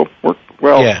archaeological work?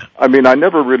 Well, yeah. I mean, I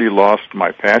never really lost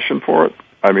my passion for it.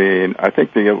 I mean, I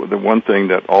think the one thing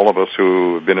that all of us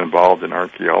who have been involved in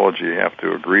archaeology have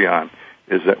to agree on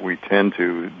is that we tend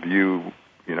to view,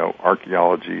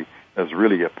 archaeology as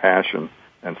really a passion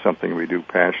and something we do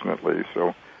passionately.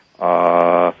 So,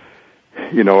 I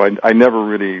never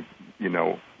really,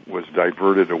 was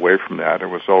diverted away from that. It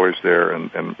was always there,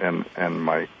 and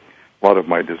a lot of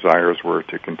my desires were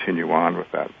to continue on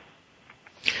with that.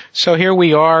 So here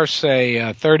we are,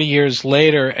 say, 30 years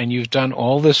later, and you've done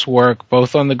all this work,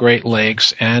 both on the Great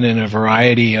Lakes and in a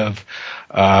variety of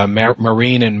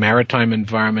marine and maritime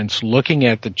environments, looking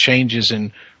at the changes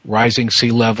in rising sea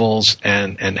levels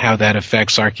and how that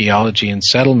affects archaeology and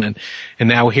settlement. And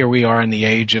now here we are in the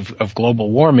age of global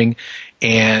warming,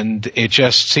 and it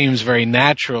just seems very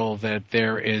natural that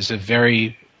there is a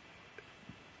very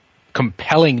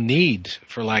compelling need,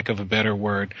 for lack of a better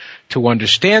word, to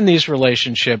understand these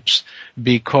relationships,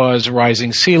 because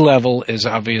rising sea level is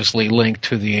obviously linked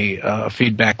to the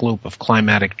feedback loop of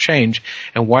climatic change.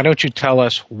 And why don't you tell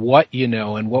us what you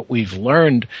know and what we've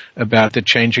learned about the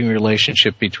changing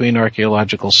relationship between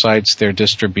archaeological sites, their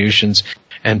distributions,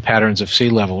 and patterns of sea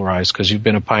level rise, because you've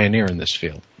been a pioneer in this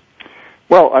field.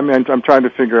 Well, I mean, I'm trying to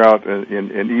figure out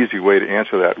an easy way to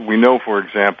answer that. We know, for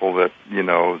example, that,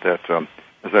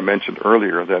 as I mentioned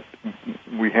earlier, that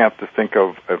we have to think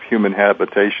of human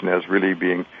habitation as really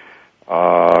being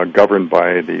governed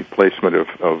by the placement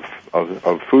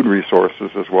of food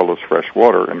resources as well as fresh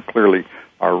water, and clearly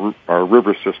our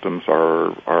river systems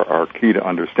are key to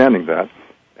understanding that.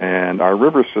 And our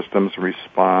river systems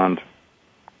respond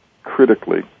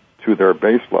critically to their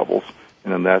base levels,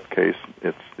 and in that case,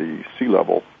 it's the sea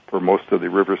level for most of the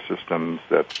river systems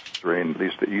that drain at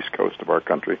least the east coast of our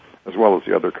country, as well as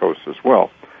the other coasts as well.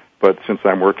 But since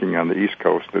I'm working on the east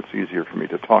coast, it's easier for me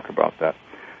to talk about that.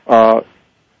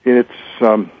 It's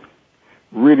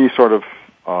really sort of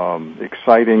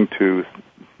exciting to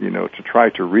try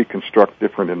to reconstruct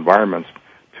different environments,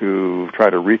 to try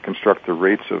to reconstruct the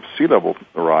rates of sea level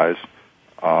rise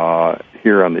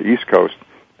here on the east coast,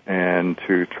 and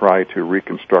to try to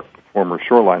reconstruct former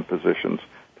shoreline positions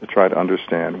to try to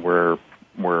understand where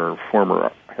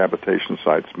former habitation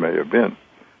sites may have been.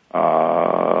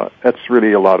 That's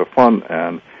really a lot of fun,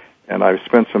 and I've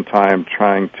spent some time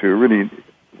trying to really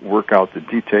work out the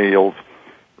detailed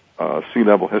sea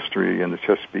level history in the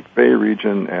Chesapeake Bay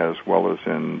region, as well as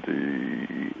in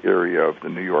the area of the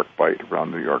New York Bight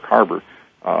around New York Harbor,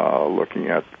 looking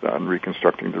at and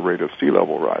reconstructing the rate of sea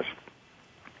level rise.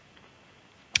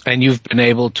 And you've been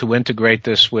able to integrate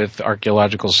this with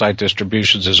archaeological site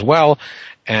distributions as well,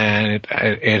 and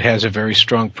it has a very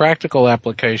strong practical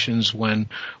applications when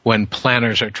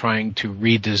planners are trying to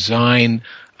redesign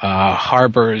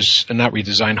harbors, not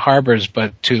redesign harbors,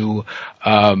 but to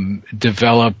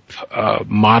develop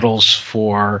models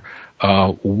for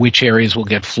which areas will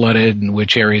get flooded and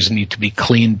which areas need to be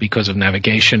cleaned because of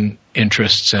navigation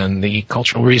interests, and the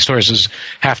cultural resources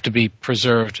have to be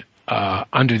preserved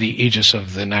under the aegis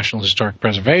of the National Historic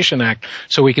Preservation Act,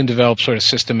 so we can develop sort of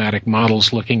systematic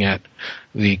models looking at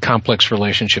the complex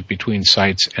relationship between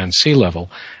sites and sea level.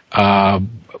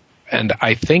 And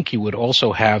I think you would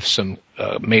also have some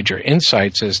major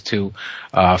insights as to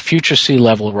future sea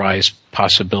level rise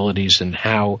possibilities and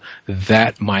how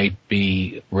that might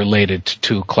be related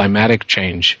to climatic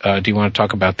change. Do you want to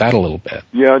talk about that a little bit?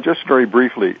 Yeah, just very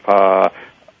briefly.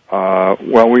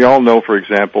 Well, we all know, for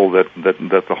example, that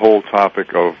the whole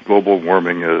topic of global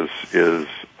warming is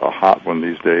a hot one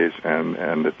these days,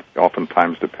 and it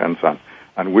oftentimes depends on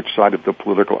which side of the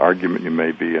political argument you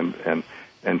may be, and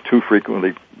too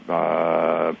frequently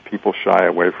people shy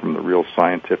away from the real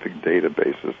scientific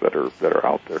databases that are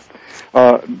out there.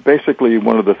 Basically,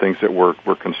 one of the things that we're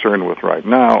concerned with right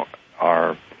now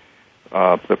are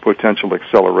the potential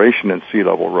acceleration in sea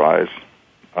level rise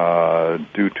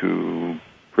due to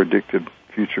predicted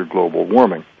future global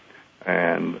warming,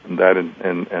 and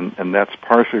that's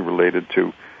partially related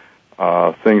to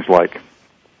things like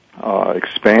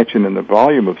expansion in the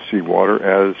volume of seawater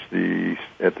as the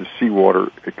seawater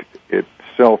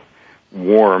itself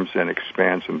warms and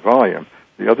expands in volume.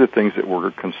 The other things that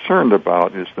we're concerned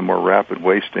about is the more rapid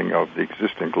wasting of the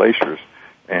existing glaciers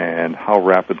and how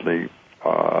rapidly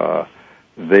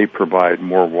they provide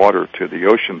more water to the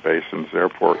ocean basins,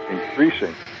 therefore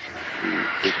increasing.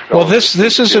 Well, this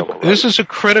is a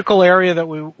critical area that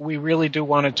we really do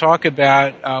want to talk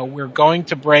about. We're going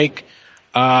to break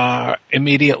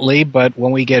immediately, but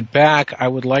when we get back, I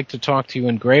would like to talk to you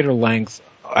in greater length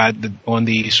on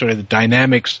the sort of the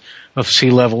dynamics of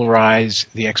sea level rise,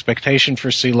 the expectation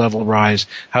for sea level rise,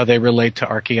 how they relate to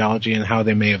archaeology, and how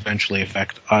they may eventually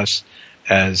affect us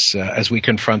as we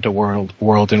confront a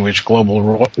world in which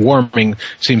global warming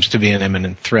seems to be an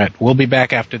imminent threat. We'll be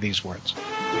back after these words.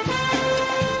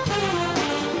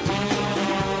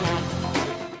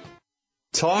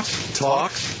 Talk,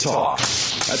 talk, talk.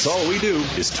 That's all we do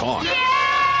is talk.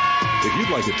 If you'd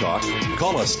like to talk,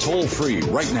 call us toll-free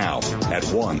right now at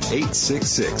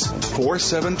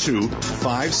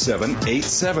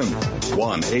 1-866-472-5787.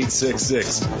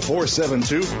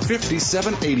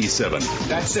 1-866-472-5787.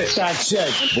 That's it.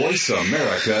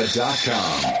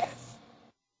 VoiceAmerica.com.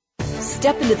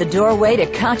 Step into the doorway to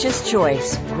conscious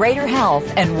choice, greater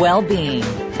health, and well-being.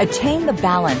 Attain the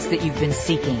balance that you've been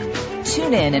seeking.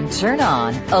 Tune in and turn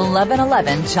on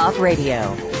 1111 Talk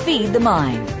Radio. Feed the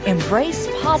mind. Embrace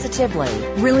positively.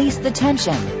 Release the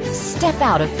tension. Step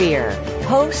out of fear.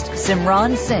 Host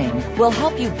Simran Singh will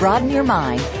help you broaden your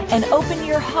mind and open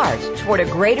your heart toward a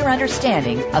greater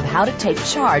understanding of how to take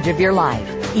charge of your life.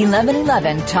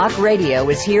 1111 Talk Radio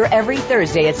is here every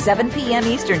Thursday at 7 p.m.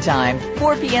 Eastern Time,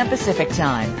 4 p.m. Pacific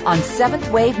Time on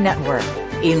 7th Wave Network.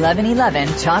 1111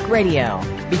 Talk Radio,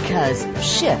 because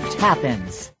shift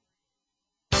happens.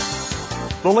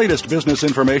 The latest business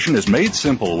information is made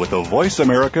simple with the Voice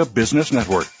America Business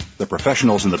Network. The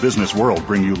professionals in the business world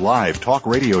bring you live talk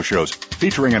radio shows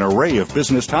featuring an array of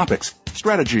business topics,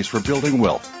 strategies for building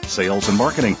wealth, sales and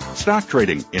marketing, stock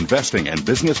trading, investing, and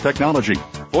business technology.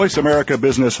 Voice America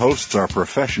Business hosts are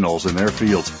professionals in their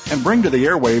fields and bring to the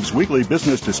airwaves weekly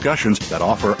business discussions that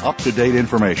offer up-to-date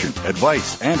information,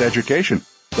 advice, and education.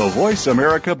 The Voice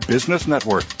America Business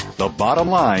Network, the bottom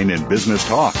line in business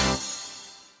talk.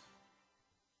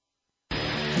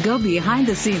 Go behind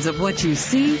the scenes of what you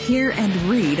see, hear, and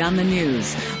read on the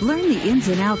news. Learn the ins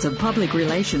and outs of public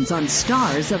relations on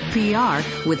Stars of PR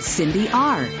with Cindy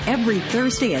R. every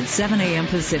Thursday at 7 a.m.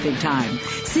 Pacific Time.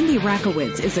 Cindy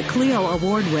Rakowitz is a Clio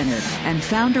Award winner and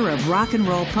founder of Rock and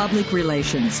Roll Public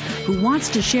Relations, who wants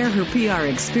to share her PR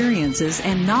experiences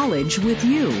and knowledge with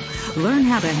you. Learn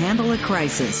how to handle a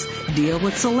crisis, deal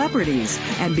with celebrities,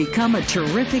 and become a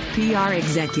terrific PR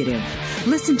executive.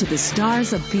 Listen to the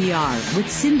Stars of PR with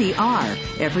Cindy R.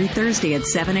 every Thursday at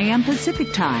 7 a.m.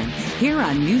 Pacific Time here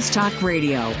on News Talk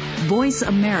Radio,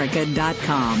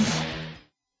 voiceamerica.com.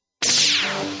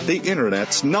 The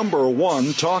Internet's number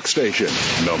one talk station.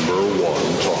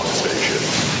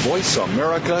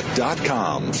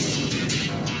 voiceamerica.com.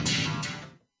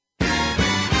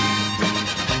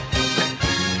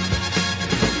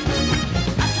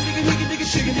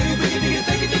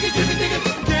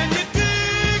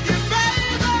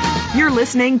 You're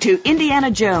listening to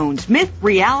Indiana Jones, Myth,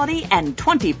 Reality, and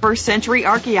 21st Century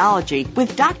Archaeology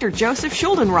with Dr. Joseph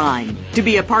Schuldenrein. To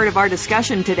be a part of our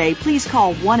discussion today, please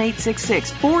call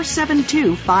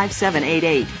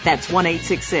 1-866-472-5788. That's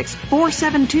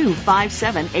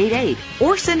 1-866-472-5788.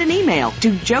 Or send an email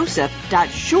to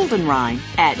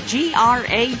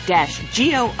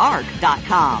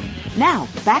joseph.schuldenrein@gra-geoarch.com. Now,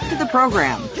 back to the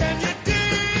program.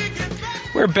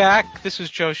 We're back. This is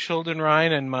Joe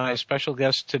Schuldenrein, and my special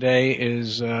guest today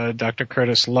is Dr.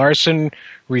 Curt Larsen,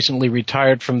 recently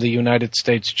retired from the United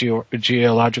States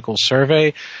Geological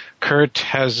Survey. Curt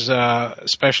has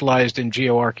specialized in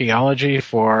geoarchaeology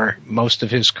for most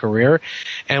of his career,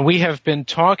 and we have been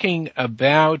talking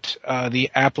about the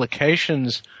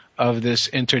applications of this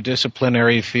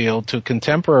interdisciplinary field to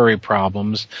contemporary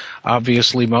problems.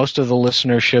 Obviously, most of the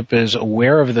listenership is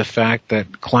aware of the fact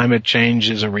that climate change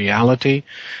is a reality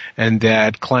and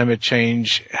that climate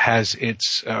change has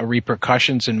its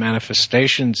repercussions and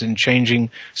manifestations in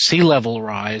changing sea level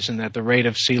rise, and that the rate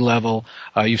of sea level,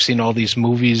 you've seen all these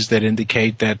movies that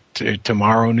indicate that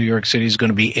tomorrow New York City is going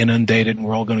to be inundated and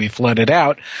we're all going to be flooded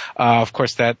out. Of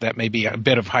course, that may be a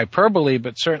bit of hyperbole,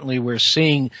 but certainly we're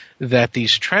seeing that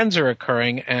these trends are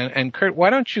occurring. And Curt, why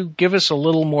don't you give us a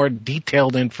little more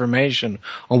detailed information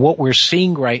on what we're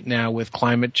seeing right now with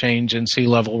climate change and sea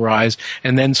level rise,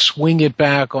 and then swing it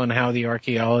back on how the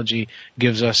archaeology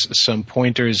gives us some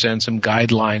pointers and some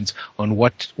guidelines on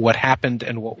what happened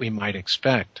and what we might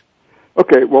expect.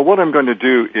 Okay, well, what I'm going to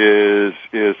do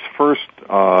is first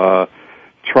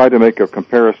try to make a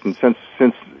comparison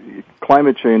since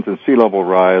climate change and sea level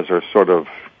rise are sort of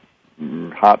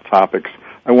hot topics.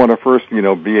 I want to first,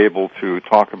 be able to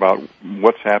talk about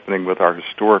what's happening with our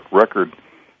historic record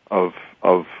of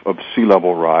sea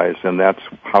level rise, and that's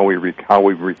how we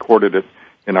recorded it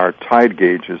in our tide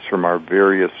gauges from our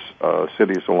various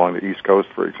cities along the East Coast,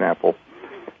 for example.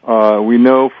 We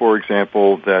know, for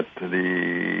example, that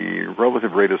the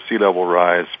relative rate of sea level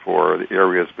rise for the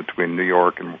areas between New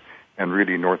York and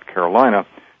really North Carolina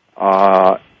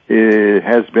it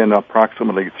has been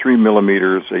approximately 3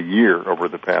 millimeters a year over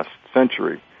the past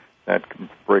century. That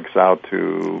breaks out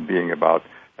to being about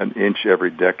an inch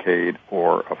every decade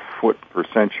or a foot per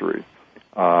century.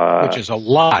 Which is a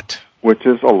lot. But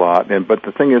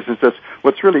the thing is this,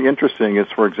 what's really interesting is,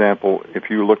 for example, if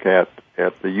you look at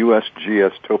the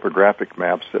USGS topographic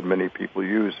maps that many people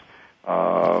use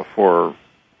for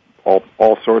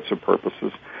all sorts of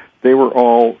purposes, they were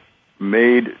all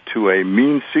made to a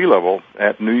mean sea level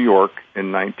at New York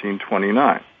in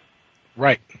 1929.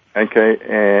 Right. Okay,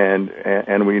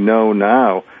 and we know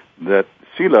now that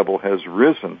sea level has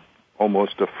risen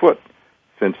almost a foot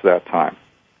since that time.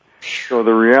 So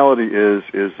the reality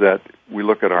is that we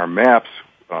look at our maps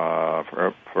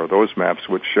for those maps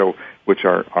which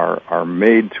are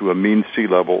made to a mean sea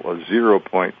level, a 0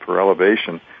 point per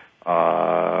elevation,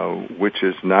 which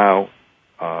is now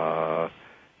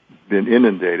been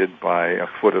inundated by a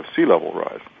foot of sea level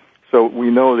rise. So we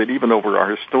know that even over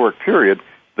our historic period,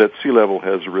 that sea level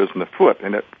has risen a foot,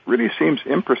 and it really seems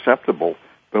imperceptible.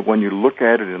 But when you look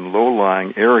at it in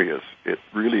low-lying areas, it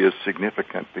really is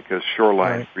significant because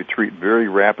shorelines retreat very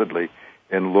rapidly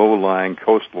in low-lying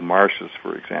coastal marshes,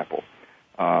 for example.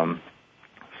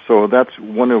 So that's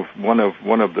one of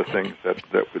the things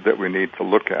that we need to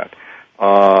look at.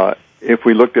 If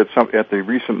we looked at the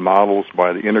recent models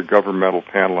by the Intergovernmental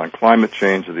Panel on Climate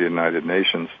Change of the United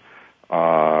Nations,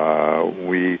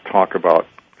 we talk about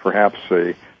perhaps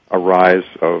a rise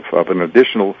of an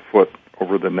additional foot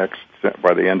over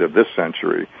by the end of this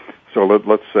century. So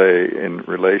let's say in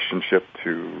relationship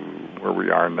to where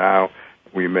we are now,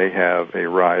 we may have a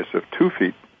rise of 2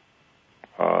 feet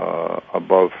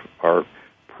above our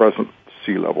present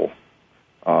sea level.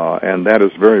 And that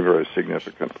is very, very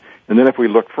significant. And then if we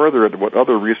look further at what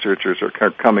other researchers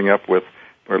are coming up with,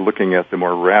 we're looking at the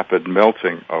more rapid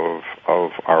melting of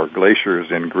our glaciers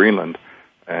in Greenland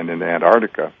and in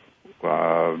Antarctica.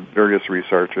 Various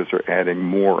researchers are adding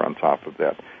more on top of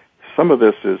that. Some of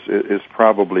this is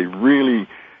probably really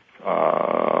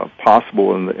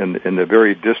possible in the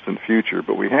very distant future,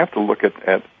 but we have to look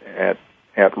at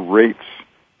rates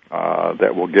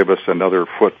that will give us another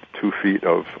 2 feet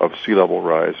of sea level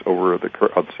rise over the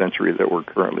century that we're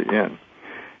currently in.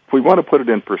 If we want to put it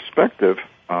in perspective,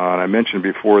 and I mentioned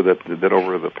before that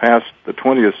over the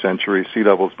 20th century, sea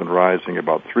level has been rising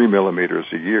about 3 millimeters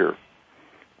a year.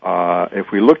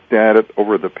 If we looked at it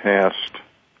over the past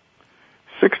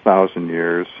 6,000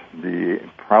 years,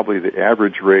 probably the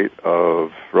average rate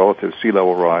of relative sea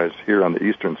level rise here on the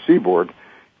eastern seaboard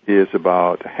is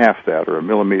about half that, or 1.5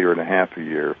 millimeters a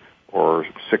year, or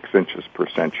 6 inches per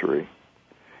century.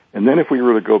 And then if we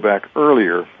were to go back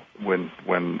earlier, when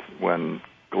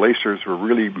glaciers were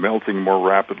really melting more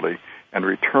rapidly and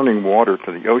returning water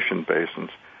to the ocean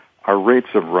basins, our rates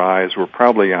of rise were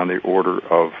probably on the order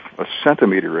of a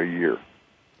centimeter a year,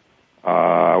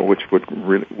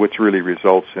 which really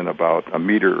results in about a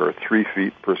meter or 3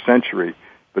 feet per century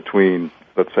between,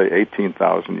 let's say,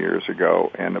 18,000 years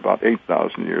ago and about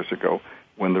 8,000 years ago,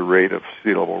 when the rate of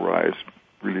sea level rise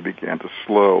really began to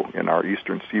slow in our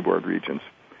eastern seaboard regions.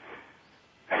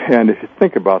 And if you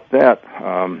think about that,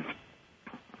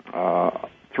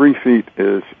 3 feet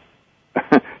is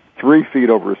 3 feet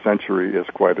over a century is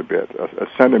quite a bit. A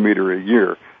centimeter a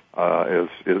year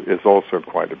is also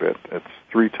quite a bit. It's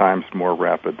 3 times more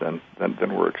rapid than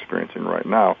we're experiencing right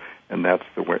now. and that's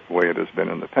the way it has been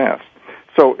in the past.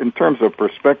 So in terms of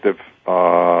perspective,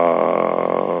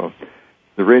 the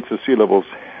rates of sea levels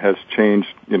has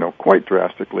changed, quite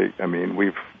drastically. I mean,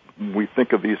 we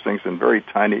think of these things in very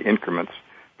tiny increments,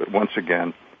 but once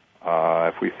again,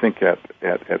 if we think at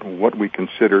what we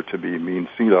consider to be mean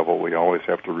sea level, we always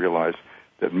have to realize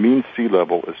that mean sea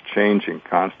level is changing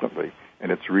constantly,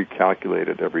 and it's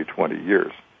recalculated every 20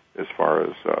 years as far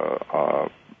as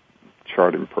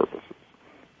charting purposes.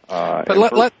 But go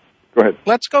ahead.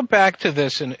 Let's go back to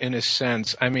this in a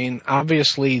sense. I mean,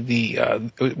 obviously,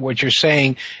 what you're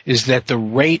saying is that the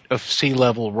rate of sea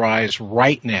level rise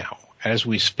right now, as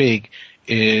we speak,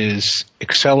 is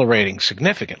accelerating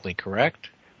significantly, correct?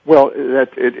 Well,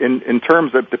 in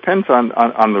terms of, depends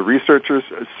on the researchers.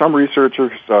 Some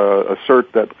researchers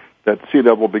assert that sea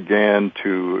level began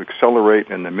to accelerate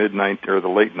in the the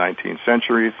late 19th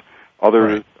centuries.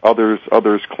 Others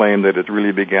claim that it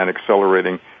really began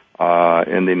accelerating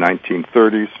in the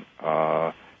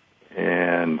 1930s,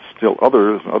 and still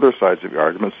other sides of the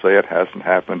argument say it hasn't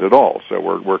happened at all. So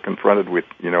we're confronted with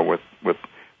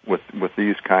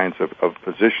these kinds of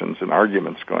positions and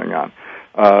arguments going on.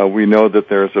 We know that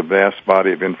there's a vast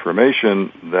body of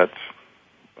information that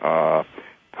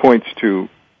points to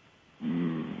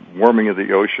warming of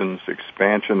the oceans,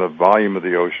 expansion of volume of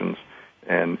the oceans,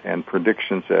 and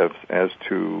predictions as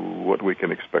to what we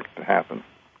can expect to happen.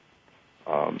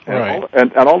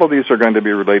 And all of these are going to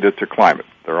be related to climate.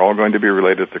 They're all going to be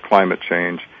related to climate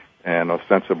change and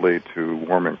ostensibly to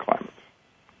warming climates.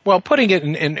 Well, putting it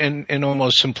in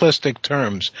almost simplistic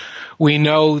terms, we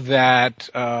know that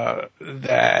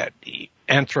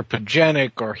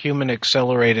anthropogenic or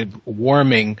human-accelerated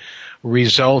warming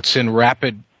results in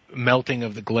rapid melting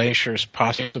of the glaciers,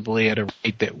 possibly at a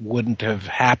rate that wouldn't have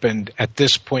happened at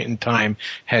this point in time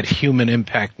had human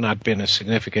impact not been as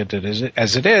significant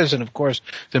as it is. And of course,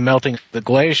 the melting of the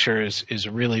glaciers is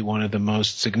really one of the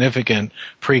most significant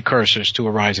precursors to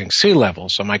a rising sea level.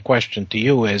 So my question to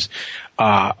you is,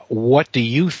 what do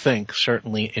you think,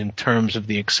 certainly in terms of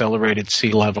the accelerated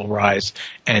sea level rise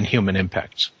and human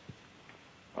impacts?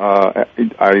 Are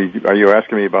you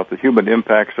asking me about the human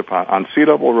impacts on sea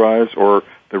level rise, or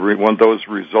those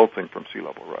resulting from sea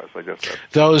level rise? I guess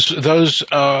those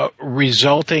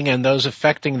resulting and those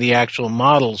affecting the actual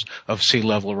models of sea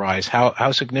level rise.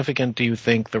 How significant do you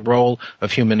think the role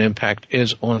of human impact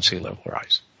is on sea level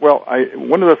rise? Well,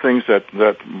 one of the things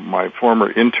that my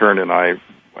former intern and I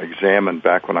examined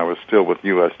back when I was still with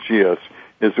USGS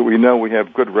is that we know we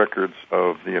have good records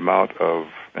of the amount of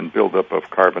and buildup of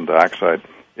carbon dioxide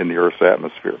in the Earth's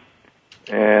atmosphere.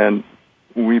 And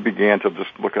we began to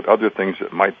just look at other things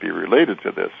that might be related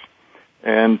to this.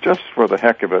 And just for the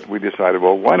heck of it, we decided,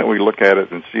 well, why don't we look at it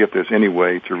and see if there's any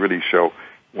way to really show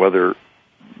whether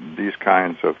these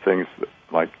kinds of things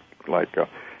like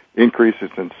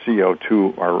increases in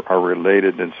CO2 are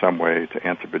related in some way to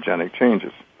anthropogenic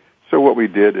changes. So what we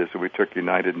did is we took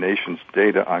United Nations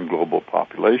data on global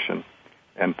population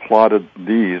and plotted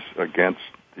these against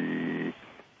the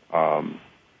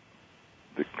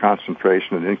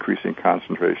concentration and increasing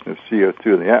concentration of CO2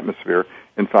 in the atmosphere,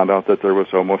 and found out that there was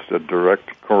almost a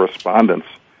direct correspondence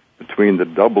between the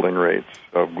doubling rates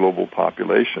of global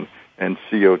population and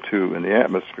CO2 in the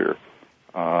atmosphere.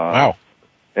 Wow.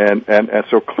 And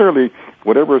so clearly,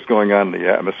 whatever is going on in the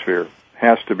atmosphere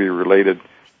has to be related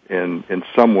in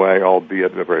some way,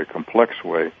 albeit in a very complex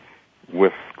way,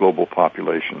 with global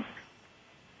population.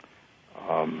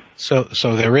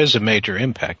 So there is a major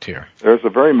impact here. There's a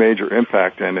very major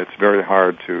impact, and it's very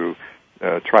hard to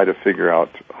try to figure out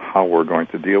how we're going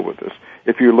to deal with this.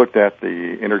 If you looked at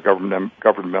the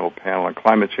Intergovernmental Panel on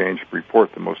Climate Change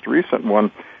report, the most recent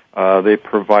one, they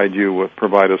provide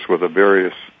us with a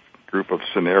various group of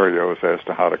scenarios as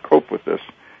to how to cope with this.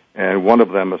 And one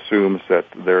of them assumes that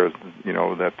there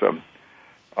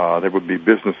would be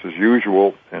business as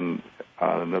usual, and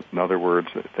in other words,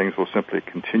 things will simply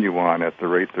continue on at the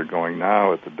rate they're going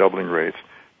now, at the doubling rates.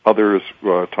 Others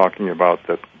talking about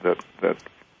that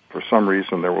for some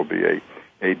reason there will be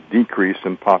a decrease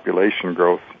in population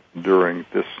growth during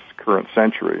this current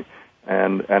century,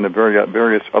 and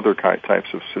various other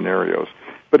types of scenarios.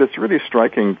 But it's really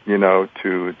striking,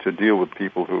 to deal with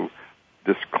people who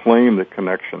disclaim the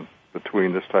connection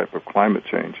between this type of climate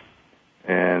change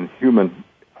and human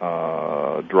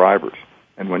drivers.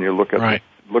 And when you look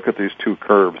at these two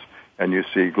curves, and you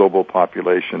see global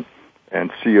population and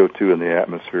CO2 in the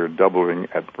atmosphere doubling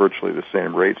at virtually the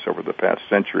same rates over the past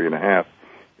century and a half,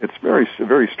 it's a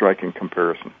very striking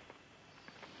comparison.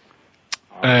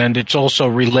 And it's also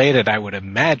related, I would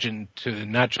imagine, to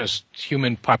not just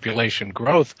human population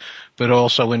growth, but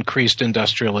also increased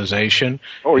industrialization.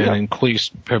 Oh, yeah. And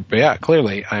increased,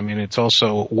 clearly. I mean, it's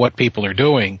also what people are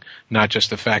doing, not just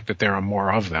the fact that there are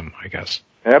more of them, I guess.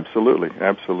 Absolutely.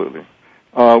 I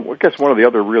guess one of the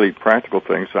other really practical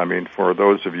things, I mean, for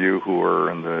those of you who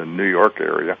are in the New York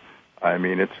area, I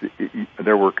mean,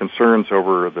 there were concerns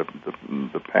over the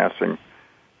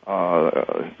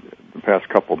past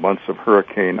couple of months of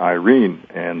Hurricane Irene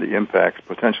and the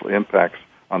potential impacts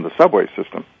on the subway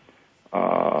system,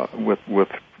 with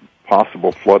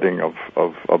possible flooding of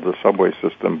the subway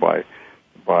system by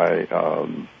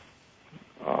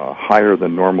higher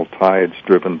than normal tides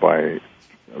driven by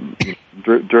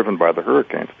the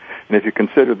hurricanes. And if you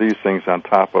consider these things on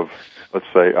top of, let's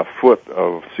say, a foot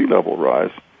of sea level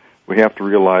rise, we have to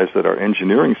realize that our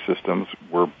engineering systems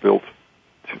were built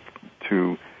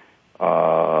to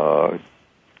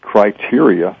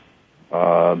criteria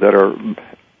that are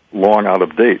long out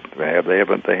of date. They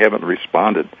haven't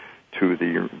responded to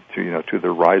the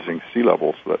rising sea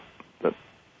levels that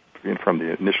from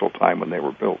the initial time when they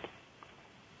were built.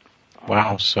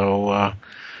 Wow. So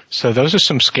those are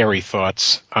some scary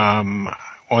thoughts.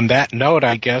 On that note,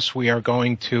 I guess we are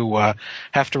going to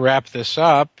have to wrap this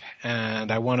up,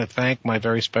 and I want to thank my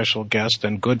very special guest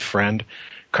and good friend,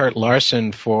 Curt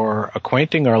Larsen, for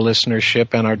acquainting our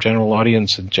listenership and our general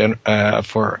audience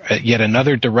for yet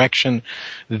another direction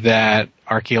that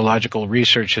archaeological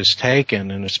research has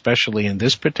taken, and especially in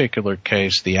this particular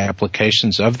case, the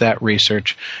applications of that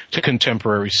research to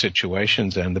contemporary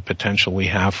situations and the potential we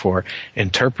have for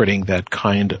interpreting that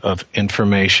kind of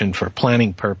information for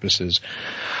planning purposes.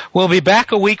 We'll be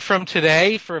back a week from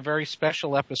today for a very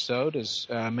special episode. As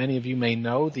many of you may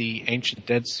know, the ancient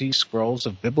Dead Sea Scrolls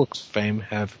of biblical fame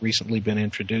have recently been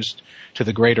introduced to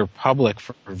the greater public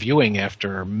for viewing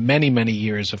after many, many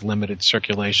years of limited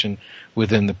circulation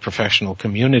within the professional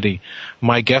community.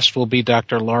 My guest will be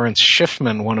Dr. Lawrence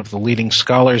Schiffman, one of the leading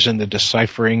scholars in the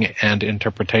deciphering and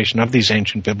interpretation of these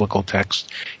ancient biblical texts.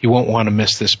 You won't want to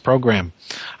miss this program.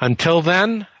 Until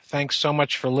then, thanks so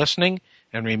much for listening,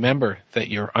 and remember that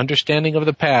your understanding of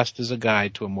the past is a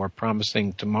guide to a more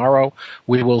promising tomorrow.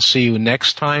 We will see you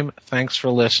next time. Thanks for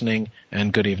listening,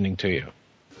 and good evening to you.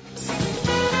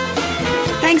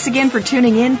 Thanks again for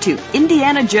tuning in to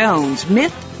Indiana Jones,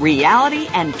 Myth, Reality,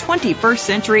 and 21st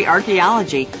Century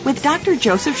Archaeology with Dr.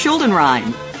 Joseph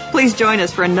Schuldenrein. Please join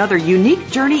us for another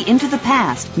unique journey into the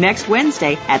past next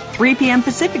Wednesday at 3 p.m.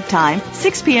 Pacific Time,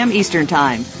 6 p.m. Eastern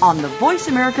Time on the Voice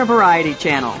America Variety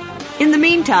Channel. In the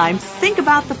meantime, think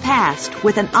about the past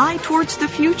with an eye towards the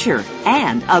future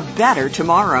and a better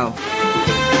tomorrow.